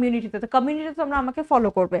দেবো কমিউনিটিতে, তো কমিউনিটিতে তোমরা আমাকে ফলো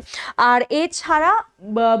করবে। আর এছাড়া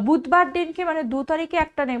বুধবার দিনকে মানে 2 তারিখে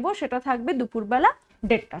একটা নেব, সেটা থাকবে দুপুরবেলা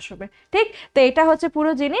 1:30টার সময়। ঠিক, তো এটা হচ্ছে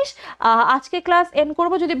পুরো জিনিস। আজকে ক্লাস এন্ড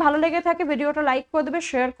করব। যদি ভালো লেগে থাকে ভিডিওটা লাইক করে দেবে,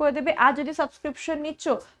 শেয়ার করে দেবে। আর যদি সাবস্ক্রিপশন নিচ্ছ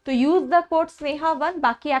তো ইউজ দ্য কোড স্নেহা1।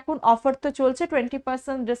 বাকি এখন অফার তো চলছে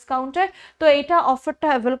 20% ডিসকাউন্টের, তো এইটা অফারটা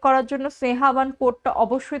অ্যাভেল করার জন্য স্নেহা1 কোডটা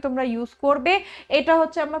অবশ্যই তোমরা ইউজ করবে। এটা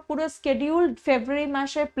হচ্ছে আমার পুরো স্কেডিউল ফেব্রুয়ারি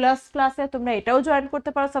মাসে প্লাস ক্লাসে, তোমরা এটাও জয়েন করতে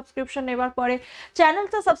পারো সাবস্ক্রিপশন নেবার পরে।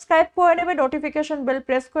 চ্যানেলটা সাবস্ক্রাইব করে নেবে, নোটিফিকেশন বেল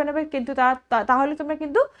প্রেস করে নেবে, কিন্তু তাহলে তোমরা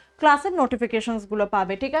কিন্তু ক্লাসের নোটিফিকেশনসগুলো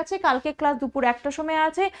পাবে, ঠিক আছে? কালকে ক্লাস দুপুর 1টার সময়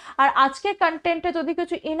আছে। আর আজকের কন্টেন্টে যদি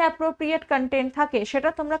কিছু ইনঅ্যাপ্রোপ্রিয়েট কন্টেন্ট থাকে সেটা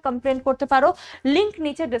তোমরা কমপ্লেন করতে পারো, লিংক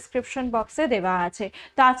নিচে ডিসক্রিপশন বক্সে দেওয়া আছে।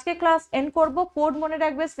 তো আজকে ক্লাস এন্ড করব। কোড মনে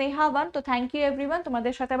রাখবে স্নেহা 1। তো থ্যাংক ইউ এভরিওয়ান,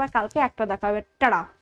 তোমাদের সাথে আবার কালকে একটা দেখা হবে। টাটা।